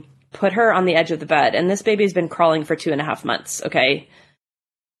room, put her on the edge of the bed. And this baby's been crawling for 2.5 months. Okay.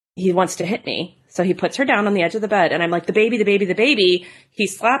 He wants to hit me. So he puts her down on the edge of the bed. And I'm like, the baby, the baby, the baby. He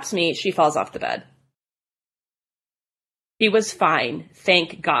slaps me. She falls off the bed. He was fine.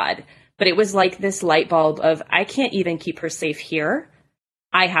 Thank God. But it was like this light bulb of, I can't even keep her safe here.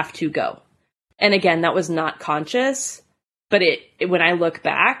 I have to go. And again, that was not conscious. But when I look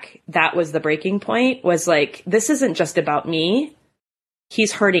back, that was the breaking point, was like, this isn't just about me.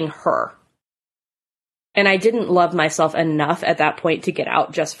 He's hurting her. And I didn't love myself enough at that point to get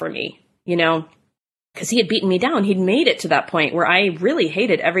out just for me, you know, because he had beaten me down. He'd made it to that point where I really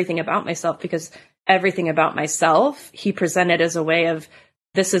hated everything about myself, because everything about myself, he presented as a way of,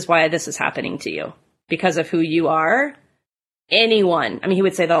 this is why this is happening to you, because of who you are. Anyone, I mean, he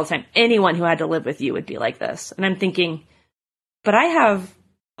would say that all the time, anyone who had to live with you would be like this. And I'm thinking, but I have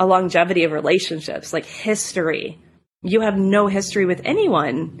a longevity of relationships, like history. You have no history with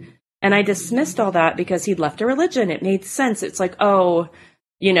anyone. And I dismissed all that because he'd left a religion. It made sense. It's like, oh,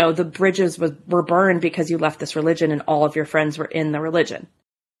 you know, the bridges were burned because you left this religion and all of your friends were in the religion.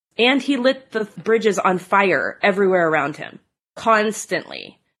 And he lit the bridges on fire everywhere around him,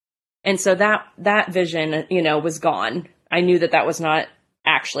 constantly. And so that vision, you know, was gone. I knew that was not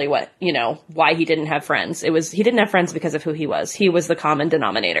actually what, you know, why he didn't have friends. It was, he didn't have friends because of who he was. He was the common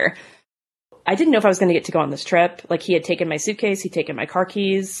denominator. I didn't know if I was going to get to go on this trip. Like, he had taken my suitcase, he'd taken my car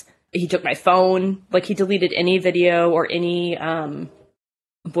keys, he took my phone, like he deleted any video or any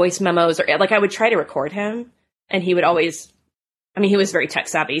voice memos, or like I would try to record him and he would always, I mean, he was very tech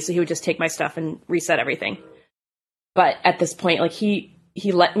savvy, so he would just take my stuff and reset everything. But at this point, like he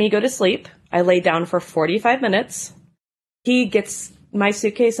let me go to sleep. I laid down for 45 minutes. He gets my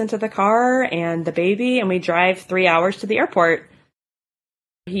suitcase into the car and the baby, and we drive 3 hours to the airport.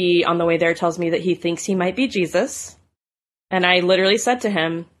 He, on the way there, tells me that he thinks he might be Jesus. And I literally said to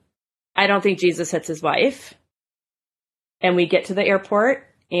him, I don't think Jesus hits his wife. And we get to the airport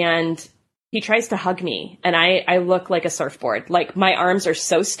and he tries to hug me. And I look like a surfboard. Like, my arms are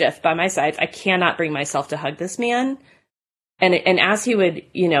so stiff by my sides. I cannot bring myself to hug this man. And as he would,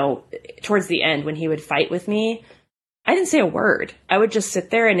 you know, towards the end, when he would fight with me, I didn't say a word. I would just sit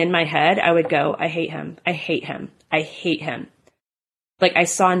there, and in my head, I would go, I hate him. I hate him. I hate him. Like, I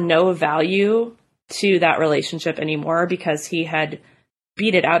saw no value to that relationship anymore because he had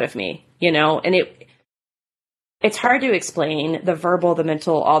beat it out of me, you know? And it's hard to explain. The verbal, the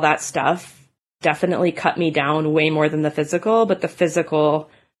mental, all that stuff definitely cut me down way more than the physical, but the physical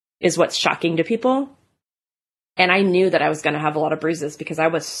is what's shocking to people. And I knew that I was going to have a lot of bruises because I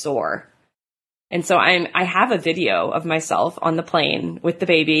was sore. And so I have a video of myself on the plane with the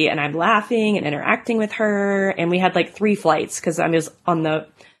baby, and I'm laughing and interacting with her. And we had like 3 flights because I was on the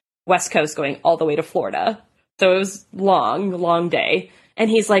West Coast going all the way to Florida. So it was long day. And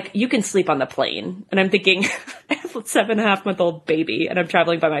he's like, you can sleep on the plane. And I'm thinking, I have a 7.5-month-old baby and I'm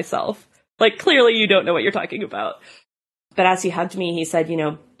traveling by myself. Like, clearly you don't know what you're talking about. But as he hugged me, he said, you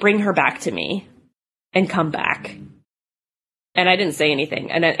know, bring her back to me and come back. And I didn't say anything.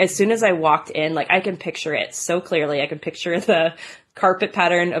 And as soon as I walked in, like, I can picture it so clearly. I can picture the carpet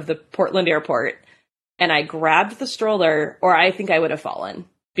pattern of the Portland airport. And I grabbed the stroller, or I think I would have fallen,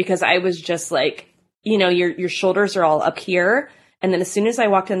 because I was just like, you know, your shoulders are all up here. And then as soon as I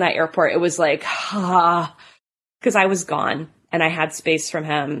walked in that airport, it was like, because I was gone and I had space from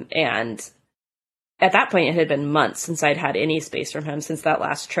him. And at that point, it had been months since I'd had any space from him, since that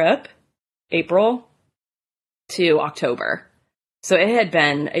last trip, April to October. So it had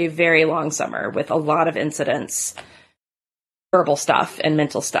been a very long summer with a lot of incidents, verbal stuff and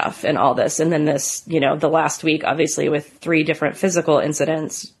mental stuff and all this. And then this, you know, the last week, obviously, with 3 different physical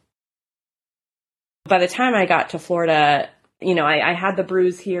incidents. By the time I got to Florida, you know, I had the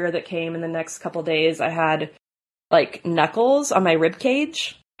bruise here that came in the next couple days. I had like knuckles on my rib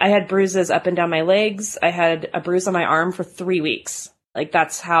cage. I had bruises up and down my legs. I had a bruise on my arm for 3 weeks. Like,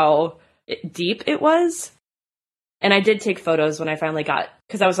 that's how deep it was. And I did take photos when I finally got,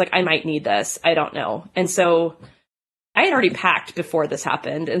 because I was like, I might need this. I don't know. And so I had already packed before this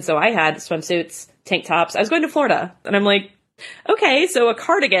happened. And so I had swimsuits, tank tops. I was going to Florida. And I'm like, okay, so a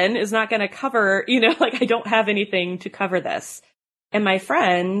cardigan is not going to cover, you know, like, I don't have anything to cover this. And my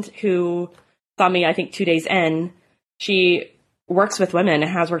friend, who saw me, I think 2 days in, she works with women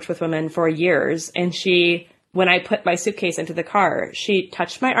and has worked with women for years. And she, when I put my suitcase into the car, she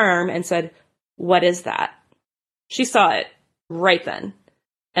touched my arm and said, what is that? She saw it right then.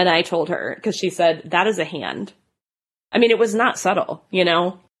 And I told her, because she said, that is a hand. I mean, it was not subtle, you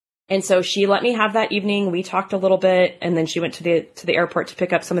know? And so she let me have that evening. We talked a little bit, and then she went to the airport to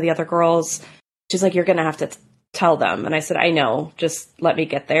pick up some of the other girls. She's like, you're going to have to tell them. And I said, I know, just let me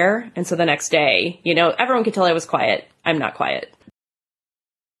get there. And so the next day, everyone could tell I was quiet. I'm not quiet.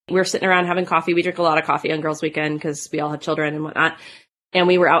 We were sitting around having coffee. We drink a lot of coffee on Girls Weekend because we all have children and whatnot. And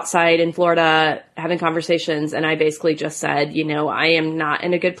we were outside in Florida having conversations. And I basically just said, I am not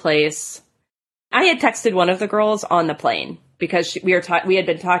in a good place. I had texted one of the girls on the plane because we had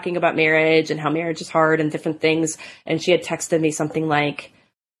been talking about marriage and how marriage is hard and different things. And she had texted me something like,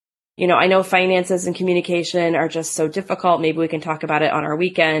 I know finances and communication are just so difficult. Maybe we can talk about it on our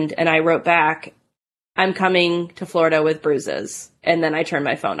weekend. And I wrote back, I'm coming to Florida with bruises. And then I turned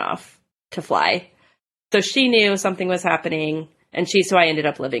my phone off to fly. So she knew something was happening. And she's who I ended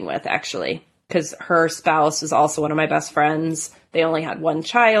up living with, actually, because her spouse was also one of my best friends. They only had one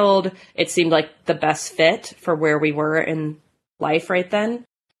child. It seemed like the best fit for where we were in life right then.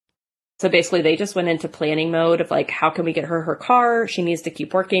 So basically, they just went into planning mode of like, how can we get her car? She needs to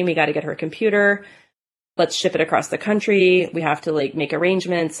keep working. We got to get her a computer. Let's ship it across the country. We have to make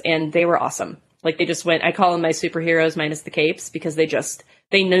arrangements. And they were awesome. They just went, I call them my superheroes minus the capes because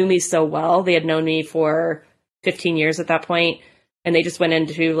they knew me so well. They had known me for 15 years at that point. And they just went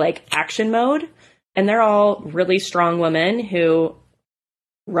into action mode. And they're all really strong women who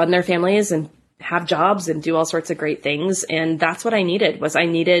run their families and have jobs and do all sorts of great things. And that's what I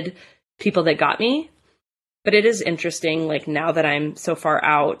needed people that got me. But it is interesting, now that I'm so far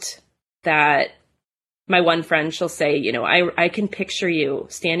out, that my one friend, she'll say, I can picture you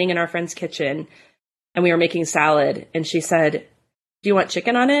standing in our friend's kitchen and we were making salad. And she said, do you want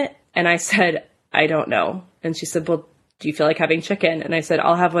chicken on it? And I said, I don't know. And she said, well, do you feel like having chicken? And I said,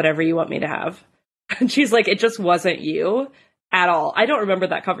 I'll have whatever you want me to have. And she's like, it just wasn't you at all. I don't remember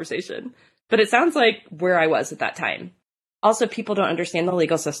that conversation, but it sounds like where I was at that time. Also, people don't understand the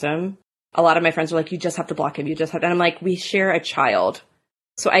legal system. A lot of my friends were like, you just have to block him. You just have to. And I'm like, we share a child.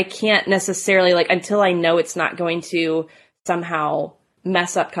 So I can't necessarily until I know it's not going to somehow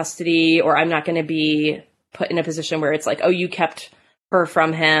mess up custody, or I'm not going to be put in a position where it's like, oh, you kept her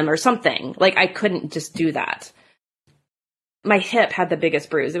from him or something. I couldn't just do that. My hip had the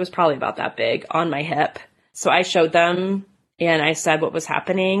biggest bruise. It was probably about that big on my hip. So I showed them and I said what was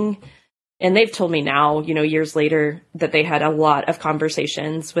happening. And they've told me now, years later, that they had a lot of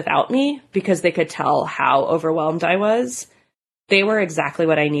conversations without me because they could tell how overwhelmed I was. They were exactly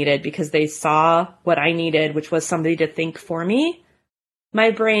what I needed because they saw what I needed, which was somebody to think for me.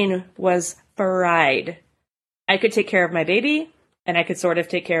 My brain was fried. I could take care of my baby and I could sort of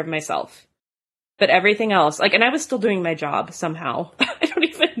take care of myself. But everything else, and I was still doing my job somehow. I don't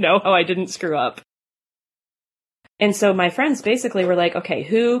even know how I didn't screw up. And so my friends basically were like, okay,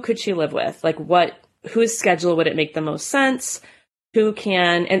 who could she live with? Whose schedule would it make the most sense? Who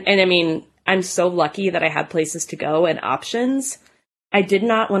can, and I mean, I'm so lucky that I had places to go and options. I did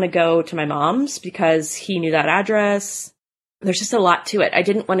not want to go to my mom's because he knew that address. There's just a lot to it. I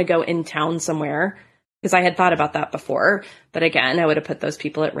didn't want to go in town somewhere because I had thought about that before. But again, I would have put those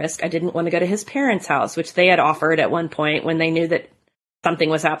people at risk. I didn't want to go to his parents' house, which they had offered at one point when they knew that something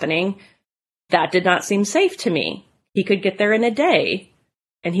was happening. That did not seem safe to me. He could get there in a day,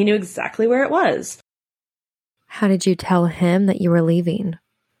 and he knew exactly where it was. How did you tell him that you were leaving?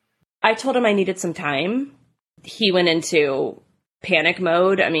 I told him I needed some time. He went into panic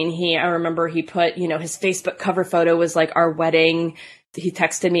mode. I mean, I remember he put, his Facebook cover photo was our wedding. He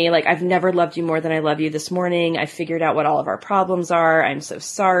texted me I've never loved you more than I love you this morning. I figured out what all of our problems are. I'm so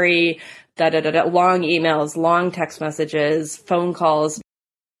sorry. Long emails, long text messages, phone calls.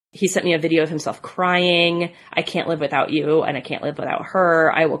 He sent me a video of himself crying. I can't live without you and I can't live without her.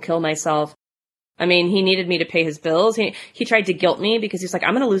 I will kill myself. I mean, he needed me to pay his bills. He tried to guilt me because he's like,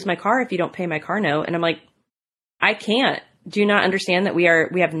 I'm going to lose my car if you don't pay my car note. And I'm like, I can't. Do you not understand that we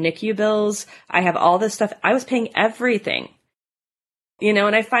have NICU bills? I have all this stuff. I was paying everything,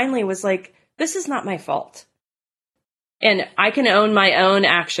 and I finally was like, this is not my fault. And I can own my own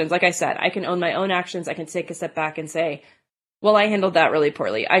actions. Like I said, I can own my own actions. I can take a step back and say, well, I handled that really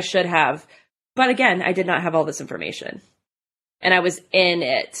poorly. I should have. But again, I did not have all this information. And I was in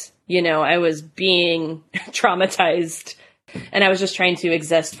it. I was being traumatized. And I was just trying to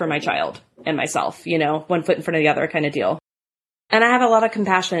exist for my child and myself, one foot in front of the other kind of deal. And I have a lot of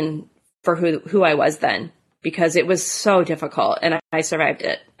compassion for who I was then because it was so difficult and I survived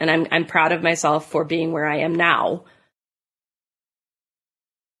it. And I'm proud of myself for being where I am now.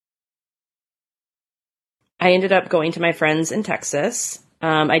 I ended up going to my friends in Texas.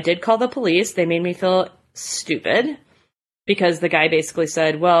 I did call the police. They made me feel stupid because the guy basically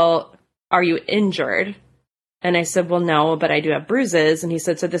said, well, are you injured? And I said, well, no, but I do have bruises. And he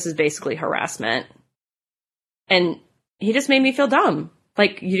said, so this is basically harassment. And he just made me feel dumb.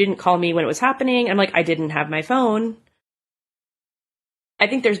 Like, you didn't call me when it was happening. I'm like, I didn't have my phone. I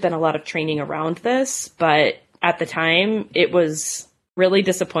think there's been a lot of training around this, but at the time it was really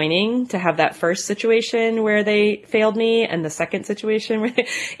disappointing to have that first situation where they failed me and the second situation where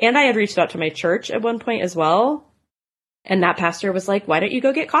and I had reached out to my church at one point as well. And that pastor was like, why don't you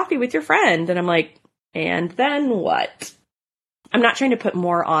go get coffee with your friend? And I'm like, and then what? I'm not trying to put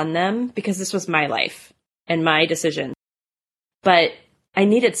more on them because this was my life and my decision. But I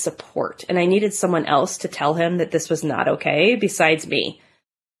needed support and I needed someone else to tell him that this was not okay besides me.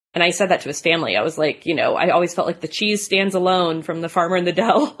 And I said that to his family. I was like, you know, I always felt like the cheese stands alone from the farmer in the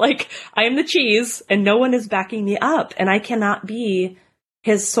dell. Like, I am the cheese and no one is backing me up and I cannot be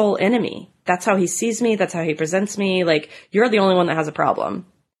his sole enemy. That's how he sees me. That's how he presents me. Like, you're the only one that has a problem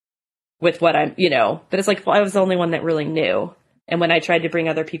with what I'm, you know, but it's like, well, I was the only one that really knew. And when I tried to bring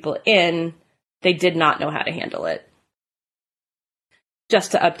other people in, they did not know how to handle it.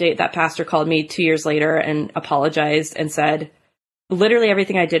 Just to update, that pastor called me 2 years later and apologized and said, literally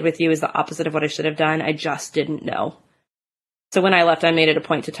everything I did with you is the opposite of what I should have done. I just didn't know. So when I left, I made it a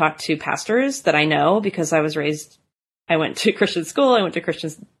point to talk to pastors that I know because I went to Christian school, I went to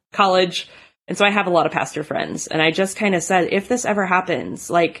Christian college. And so I have a lot of pastor friends. And I just kind of said, if this ever happens,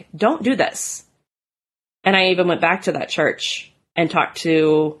 like, don't do this. And I even went back to that church and talked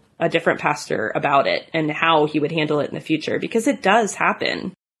to a different pastor about it and how he would handle it in the future, because it does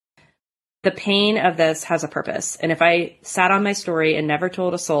happen. The pain of this has a purpose. And if I sat on my story and never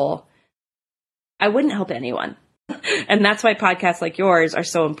told a soul, I wouldn't help anyone. And that's why podcasts like yours are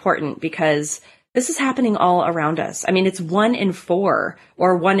so important, because this is happening all around us. I mean, it's 1 in 4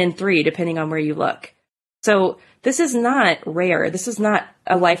 or 1 in 3, depending on where you look. So this is not rare. This is not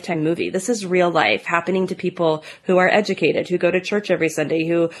a Lifetime movie. This is real life happening to people who are educated, who go to church every Sunday,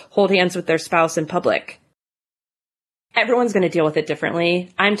 who hold hands with their spouse in public. Everyone's going to deal with it differently.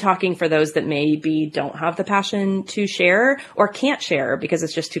 I'm talking for those that maybe don't have the passion to share or can't share because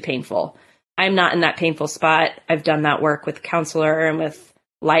it's just too painful. I'm not in that painful spot. I've done that work with counselor and with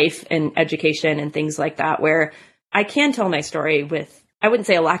life and education and things like that, where I can tell my story with, I wouldn't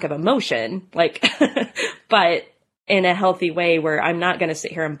say a lack of emotion, like, but in a healthy way where I'm not going to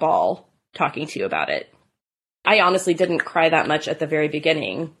sit here and bawl talking to you about it. I honestly didn't cry that much at the very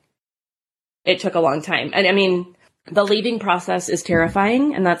beginning. It took a long time. And I mean, the leaving process is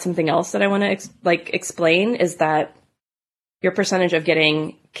terrifying, and that's something else that I want to explain, is that your percentage of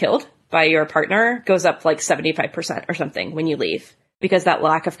getting killed by your partner goes up like 75% or something when you leave, because that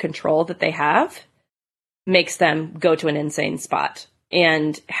lack of control that they have makes them go to an insane spot.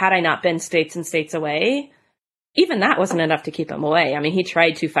 And had I not been states and states away, even that wasn't enough to keep him away. I mean, he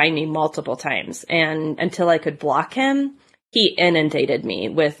tried to find me multiple times, and until I could block him, he inundated me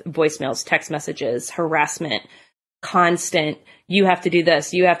with voicemails, text messages, harassment, constant, you have to do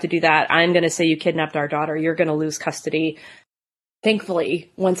this, you have to do that. I'm going to say you kidnapped our daughter. You're going to lose custody.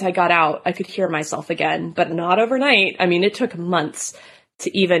 Thankfully, once I got out, I could hear myself again, but not overnight. I mean, it took months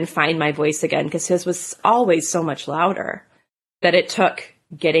to even find my voice again, because his was always so much louder that it took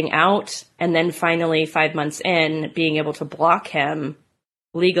getting out and then finally 5 months in being able to block him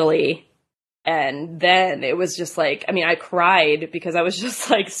legally. And then it was just like, I mean, I cried because I was just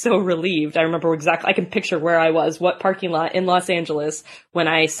like so relieved. I remember exactly, I can picture where I was, what parking lot in Los Angeles, when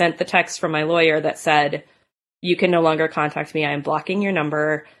I sent the text from my lawyer that said, you can no longer contact me. I am blocking your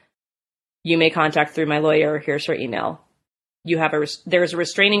number. You may contact through my lawyer. Here's her email. You have there's a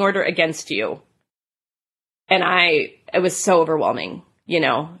restraining order against you. And it was so overwhelming. You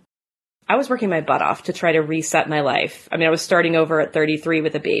know, I was working my butt off to try to reset my life. I mean, I was starting over at 33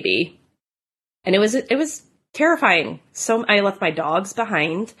 with a baby. And it was terrifying. So I left my dogs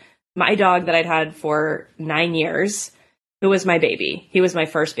behind. My dog that I'd had for 9 years, who was my baby. He was my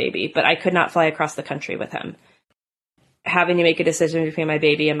first baby, but I could not fly across the country with him. Having to make a decision between my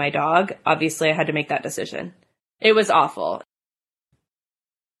baby and my dog, obviously I had to make that decision. It was awful.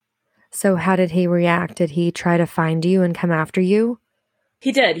 So how did he react? Did he try to find you and come after you?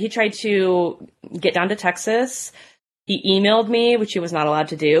 He did. He tried to get down to Texas. He emailed me, which he was not allowed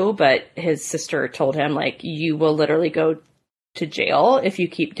to do, but his sister told him, like, you will literally go to jail if you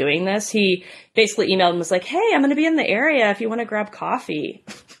keep doing this. He basically emailed and was like, hey, I'm going to be in the area if you want to grab coffee.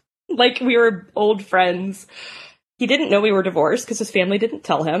 Like, we were old friends. He didn't know we were divorced because his family didn't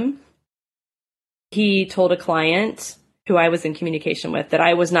tell him. He told a client who I was in communication with that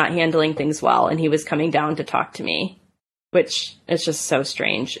I was not handling things well, and he was coming down to talk to me, which is just so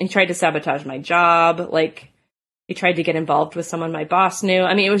strange. He tried to sabotage my job. Like, he tried to get involved with someone my boss knew.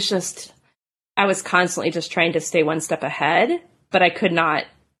 I mean, it was just, I was constantly just trying to stay one step ahead, but I could not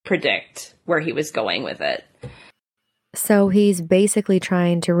predict where he was going with it. So he's basically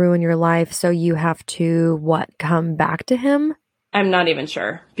trying to ruin your life, so you have to, come back to him? I'm not even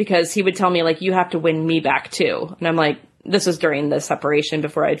sure, because he would tell me, like, you have to win me back too. And I'm like, this was during the separation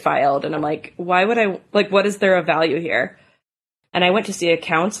before I'd filed. And I'm like, why would I, like, what is there of value here? And I went to see a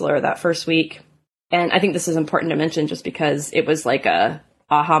counselor that first week. And I think this is important to mention just because it was like a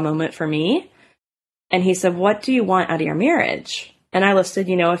aha moment for me. And he said, what do you want out of your marriage? And I listed,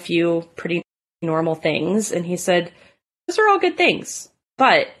 a few pretty normal things. And he said, those are all good things,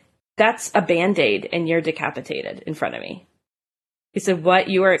 but that's a Band-Aid and you're decapitated in front of me. He said, what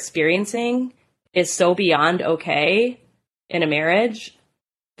you are experiencing is so beyond okay in a marriage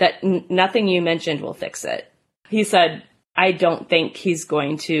that nothing you mentioned will fix it. He said, I don't think he's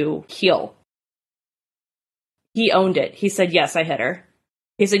going to heal. He owned it. He said, yes, I hit her.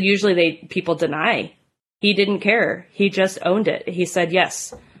 He said, usually people deny. He didn't care. He just owned it. He said,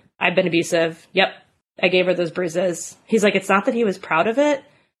 yes, I've been abusive. Yep. I gave her those bruises. He's like, it's not that he was proud of it,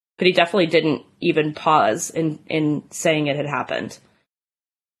 but he definitely didn't even pause in saying it had happened.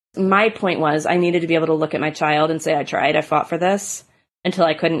 My point was I needed to be able to look at my child and say, I tried, I fought for this until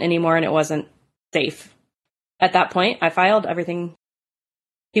I couldn't anymore and it wasn't safe. At that point, I filed everything.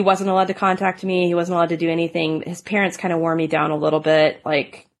 He wasn't allowed to contact me. He wasn't allowed to do anything. His parents kind of wore me down a little bit.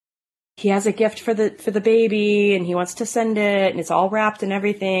 Like, he has a gift for the baby and he wants to send it and it's all wrapped and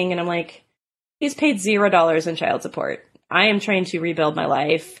everything. And I'm like, he's paid $0 in child support. I am trying to rebuild my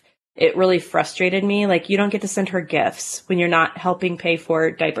life. It really frustrated me. Like, you don't get to send her gifts when you're not helping pay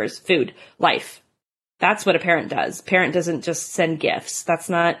for diapers, food, life. That's what a parent does. Parent doesn't just send gifts. That's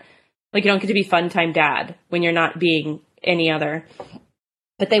not, like, you don't get to be fun time dad when you're not being any other.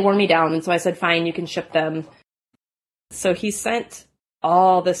 But they wore me down. And so I said, fine, you can ship them. So he sent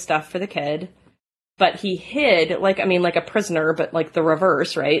all this stuff for the kid. But he hid, like a prisoner, but like the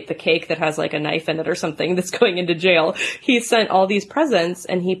reverse, right? The cake that has like a knife in it or something that's going into jail. He sent all these presents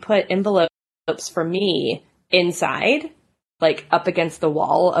and he put envelopes for me inside, like up against the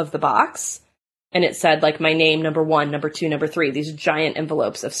wall of the box. And it said like my name, number 1, number 2, number 3, these giant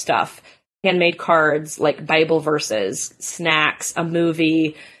envelopes of stuff, handmade cards, like Bible verses, snacks, a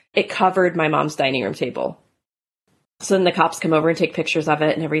movie. It covered my mom's dining room table. So then the cops come over and take pictures of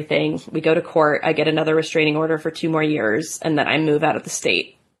it and everything. We go to court. I get another restraining order for 2 more years. And then I move out of the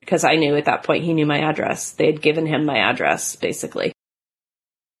state because I knew at that point he knew my address. They had given him my address, basically.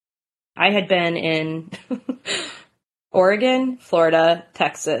 I had been in Oregon, Florida,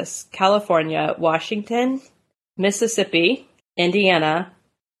 Texas, California, Washington, Mississippi, Indiana.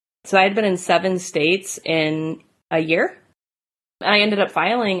 So I had been in 7 states in a year. I ended up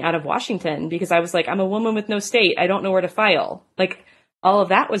filing out of Washington because I was like, I'm a woman with no state. I don't know where to file. Like, all of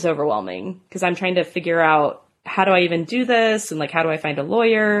that was overwhelming because I'm trying to figure out how do I even do this? And like, how do I find a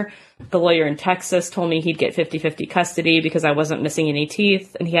lawyer? The lawyer in Texas told me he'd get 50-50 custody because I wasn't missing any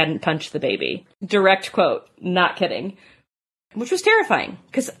teeth and he hadn't punched the baby. Direct quote, not kidding, which was terrifying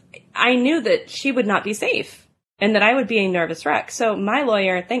because I knew that she would not be safe and that I would be a nervous wreck. So my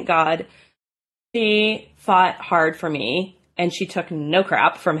lawyer, thank God, she fought hard for me. And she took no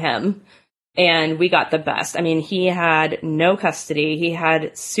crap from him. And we got the best. I mean, he had no custody. He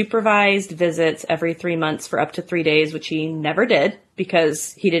had supervised visits every 3 months for up to 3 days, which he never did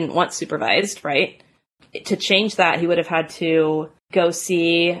because he didn't want supervised, right? To change that, he would have had to go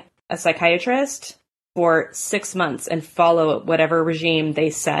see a psychiatrist for 6 months and follow whatever regime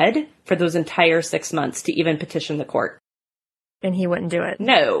they said for those entire 6 months to even petition the court. And he wouldn't do it?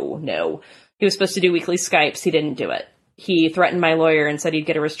 No. He was supposed to do weekly Skypes. He didn't do it. He threatened my lawyer and said he'd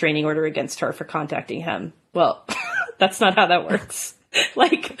get a restraining order against her for contacting him. Well, that's not how that works.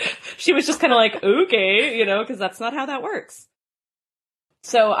 Like, she was just kind of like, okay, because that's not how that works.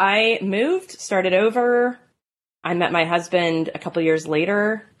 So I moved, started over. I met my husband a couple years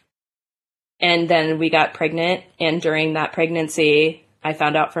later. And then we got pregnant. And during that pregnancy, I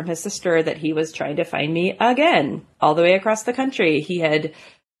found out from his sister that he was trying to find me again, all the way across the country. He had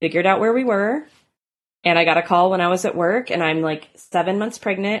figured out where we were. And I got a call when I was at work, and I'm like 7 months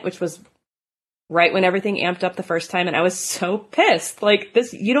pregnant, which was right when everything amped up the first time. And I was so pissed. Like,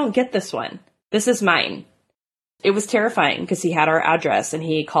 this, you don't get this one. This is mine. It was terrifying because he had our address and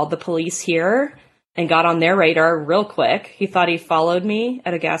he called the police here and got on their radar real quick. He thought he followed me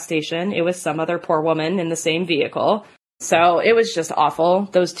at a gas station. It was some other poor woman in the same vehicle. So it was just awful.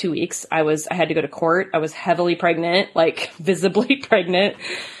 Those 2 weeks, I had to go to court. I was heavily pregnant, like visibly pregnant.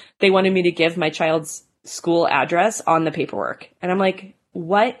 They wanted me to give my child's school address on the paperwork. And I'm like,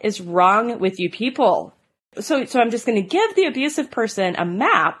 what is wrong with you people? So I'm just going to give the abusive person a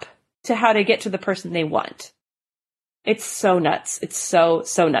map to how to get to the person they want. It's so nuts. It's so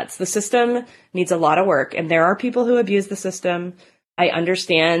nuts. The system needs a lot of work, and there are people who abuse the system. I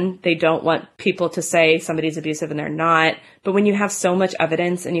understand they don't want people to say somebody's abusive and they're not. But when you have so much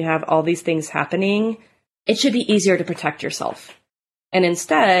evidence and you have all these things happening, it should be easier to protect yourself. And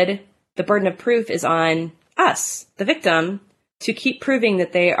instead, the burden of proof is on us, the victim, to keep proving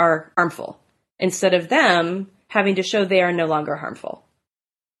that they are harmful instead of them having to show they are no longer harmful.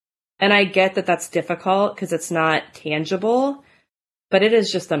 And I get that that's difficult because it's not tangible, but it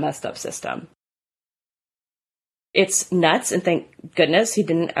is just a messed up system. It's nuts, and thank goodness he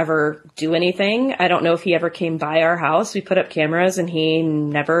didn't ever do anything. I don't know if he ever came by our house. We put up cameras and he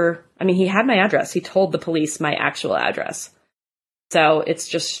never, he had my address. He told the police my actual address. So it's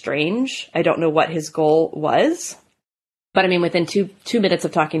just strange. I don't know what his goal was. But within two minutes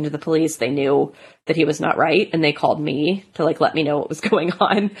of talking to the police, they knew that he was not right. And they called me to let me know what was going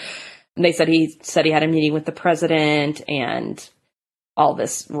on. And they said he had a meeting with the president and all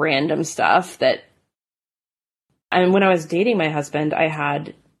this random stuff that, when I was dating my husband, I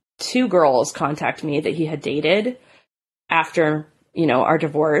had 2 girls contact me that he had dated after, our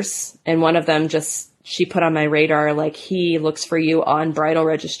divorce. And one of them she put on my radar, he looks for you on bridal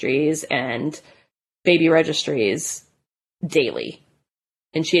registries and baby registries daily.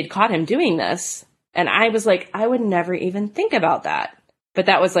 And she had caught him doing this. And I was I would never even think about that. But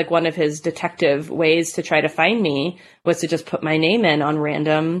that was one of his detective ways to try to find me, was to just put my name in on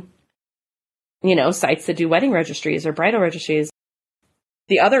random, sites that do wedding registries or bridal registries.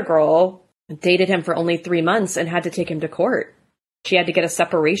 The other girl dated him for only 3 months and had to take him to court. She had to get a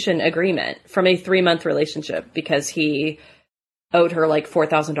separation agreement from a 3-month relationship because he owed her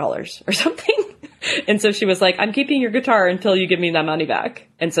 $4,000 or something. And so she was I'm keeping your guitar until you give me that money back.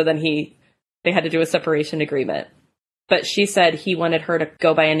 And so then they had to do a separation agreement. But she said he wanted her to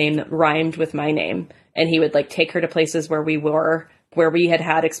go by a name that rhymed with my name. And he would take her to places where we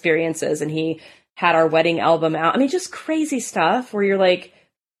had experiences, and he had our wedding album out. Just crazy stuff where you're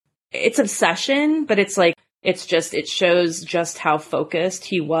it's obsession, but it's it shows just how focused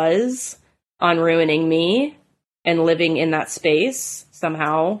he was on ruining me and living in that space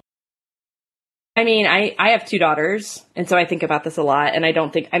somehow. I have 2 daughters, and so I think about this a lot, and I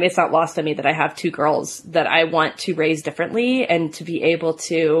don't think, it's not lost on me that I have 2 girls that I want to raise differently and to be able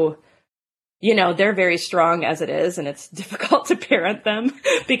to, they're very strong as it is, and it's difficult to parent them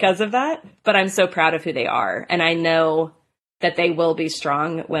because of that, but I'm so proud of who they are, and I know that they will be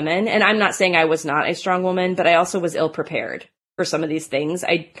strong women. And I'm not saying I was not a strong woman, but I also was ill prepared for some of these things.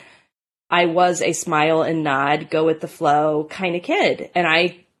 I was a smile and nod, go with the flow kind of kid. And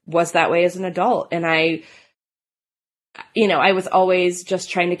I was that way as an adult. And I was always just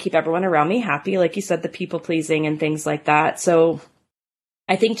trying to keep everyone around me happy. Like you said, the people pleasing and things like that. So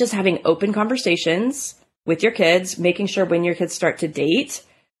I think just having open conversations with your kids, making sure when your kids start to date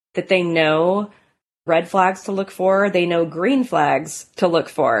that they know red flags to look for, they know green flags to look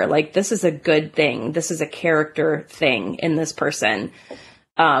for. This is a good thing. This is a character thing in this person.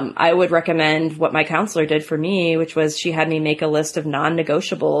 I would recommend what my counselor did for me, which was she had me make a list of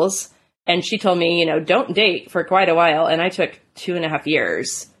non-negotiables. And she told me, don't date for quite a while. And I took 2.5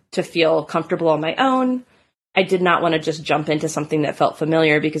 years to feel comfortable on my own. I did not want to just jump into something that felt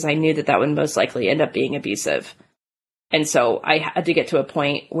familiar because I knew that would most likely end up being abusive. And so I had to get to a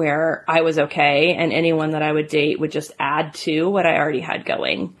point where I was okay, and anyone that I would date would just add to what I already had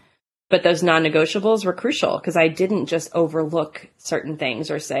going. But those non-negotiables were crucial because I didn't just overlook certain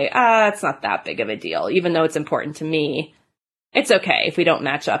things or say, it's not that big of a deal, even though it's important to me. It's okay if we don't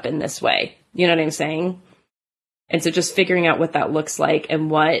match up in this way. You know what I'm saying? And so just figuring out what that looks like and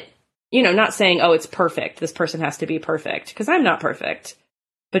what, not saying, it's perfect. This person has to be perfect, because I'm not perfect.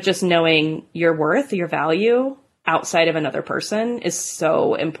 But just knowing your worth, your value outside of another person is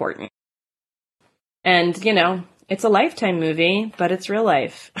so important. And, it's a Lifetime movie, but it's real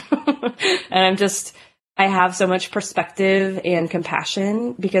life. And I have so much perspective and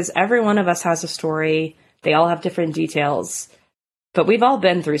compassion because every one of us has a story. They all have different details, but we've all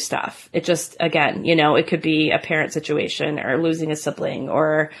been through stuff. It just, again, it could be a parent situation or losing a sibling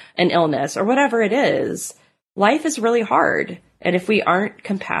or an illness or whatever it is. Life is really hard. And if we aren't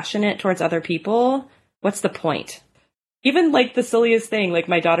compassionate towards other people, what's the point? Even the silliest thing,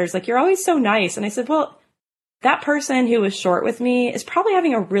 my daughter's you're always so nice. And I said, well, that person who was short with me is probably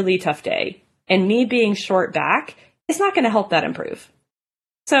having a really tough day. And me being short back is not going to help that improve.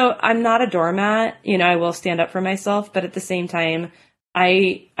 So I'm not a doormat. I will stand up for myself. But at the same time,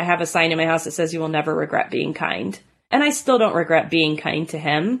 I have a sign in my house that says you will never regret being kind. And I still don't regret being kind to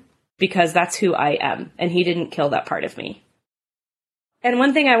him because that's who I am. And he didn't kill that part of me. And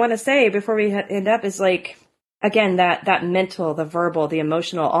one thing I want to say before we end up is like, again, that mental, the verbal, the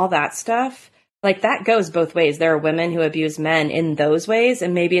emotional, all that stuff, like that goes both ways. There are women who abuse men in those ways,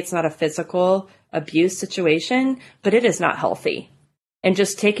 and maybe it's not a physical abuse situation, but it is not healthy. And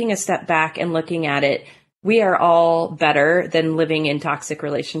just taking a step back and looking at it, we are all better than living in toxic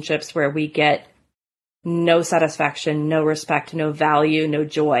relationships where we get no satisfaction, no respect, no value, no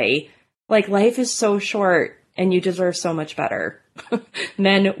joy. Like, life is so short and you deserve so much better.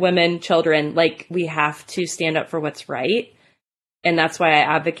 Men, women, children, like, we have to stand up for what's right. And that's why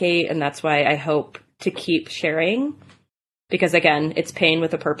I advocate, and that's why I hope to keep sharing. Because again, it's pain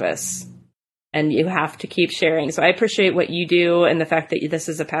with a purpose. And you have to keep sharing. So I appreciate what you do and the fact that this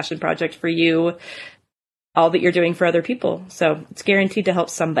is a passion project for you, all that you're doing for other people. So it's guaranteed to help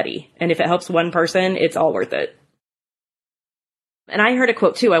somebody. And if it helps one person, it's all worth it. And I heard a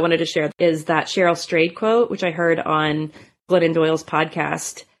quote too I wanted to share, is that Cheryl Strayed quote, which I heard on Glennon Doyle's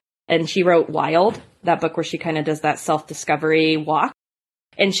podcast. And she wrote Wild, that book where she kind of does that self-discovery walk.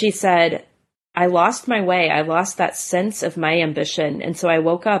 And she said, I lost my way. I lost that sense of my ambition. And so I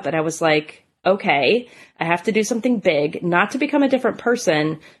woke up and I was like, okay, I have to do something big, not to become a different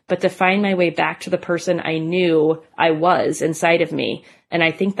person, but to find my way back to the person I knew I was inside of me. And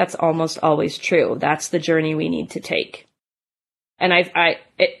I think that's almost always true. That's the journey we need to take. And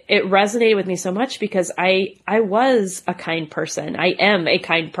it resonated with me so much because I was a kind person. I am a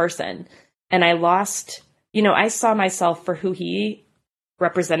kind person. And I lost, I saw myself for who he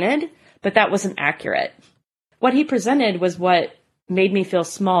represented, but that wasn't accurate. What he presented was what made me feel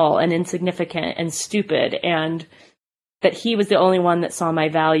small and insignificant and stupid, and that he was the only one that saw my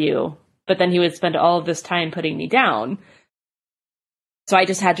value. But then he would spend all of this time putting me down. So I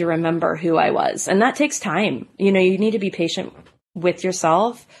just had to remember who I was. And that takes time. You need to be patient with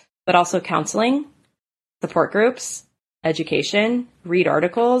yourself, but also counseling, support groups, education, read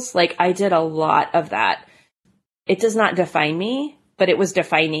articles. Like, I did a lot of that. It does not define me, but it was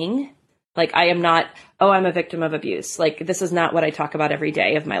defining. Like, I am not, I'm a victim of abuse. Like, this is not what I talk about every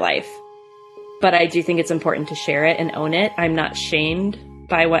day of my life. But I do think it's important to share it and own it. I'm not shamed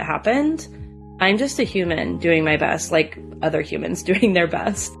by what happened. I'm just a human doing my best, like other humans doing their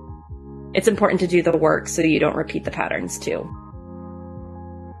best. It's important to do the work so you don't repeat the patterns too.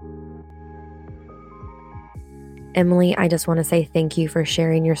 Emily, I just want to say thank you for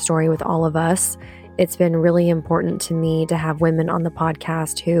sharing your story with all of us. It's been really important to me to have women on the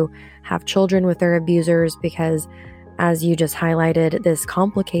podcast who have children with their abusers because, as you just highlighted, this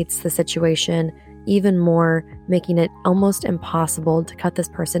complicates the situation even more, making it almost impossible to cut this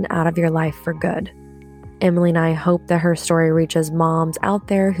person out of your life for good. Emily and I hope that her story reaches moms out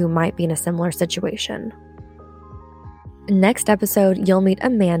there who might be in a similar situation. Next episode, you'll meet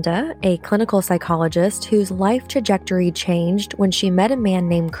Amanda, a clinical psychologist whose life trajectory changed when she met a man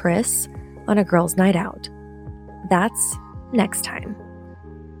named Chris on a girls' night out. That's next time.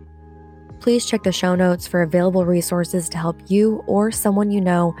 Please check the show notes for available resources to help you or someone you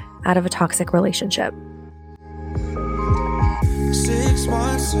know out of a toxic relationship. 6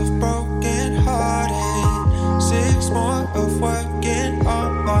 months of broken hearted, 6 more of working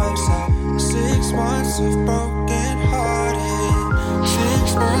on myself. 6 months of broken hearted,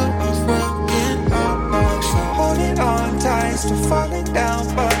 6 more of working on myself. Holding on tight, still falling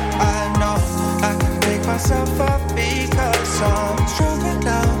down, but I know I can pick myself up because I'm stronger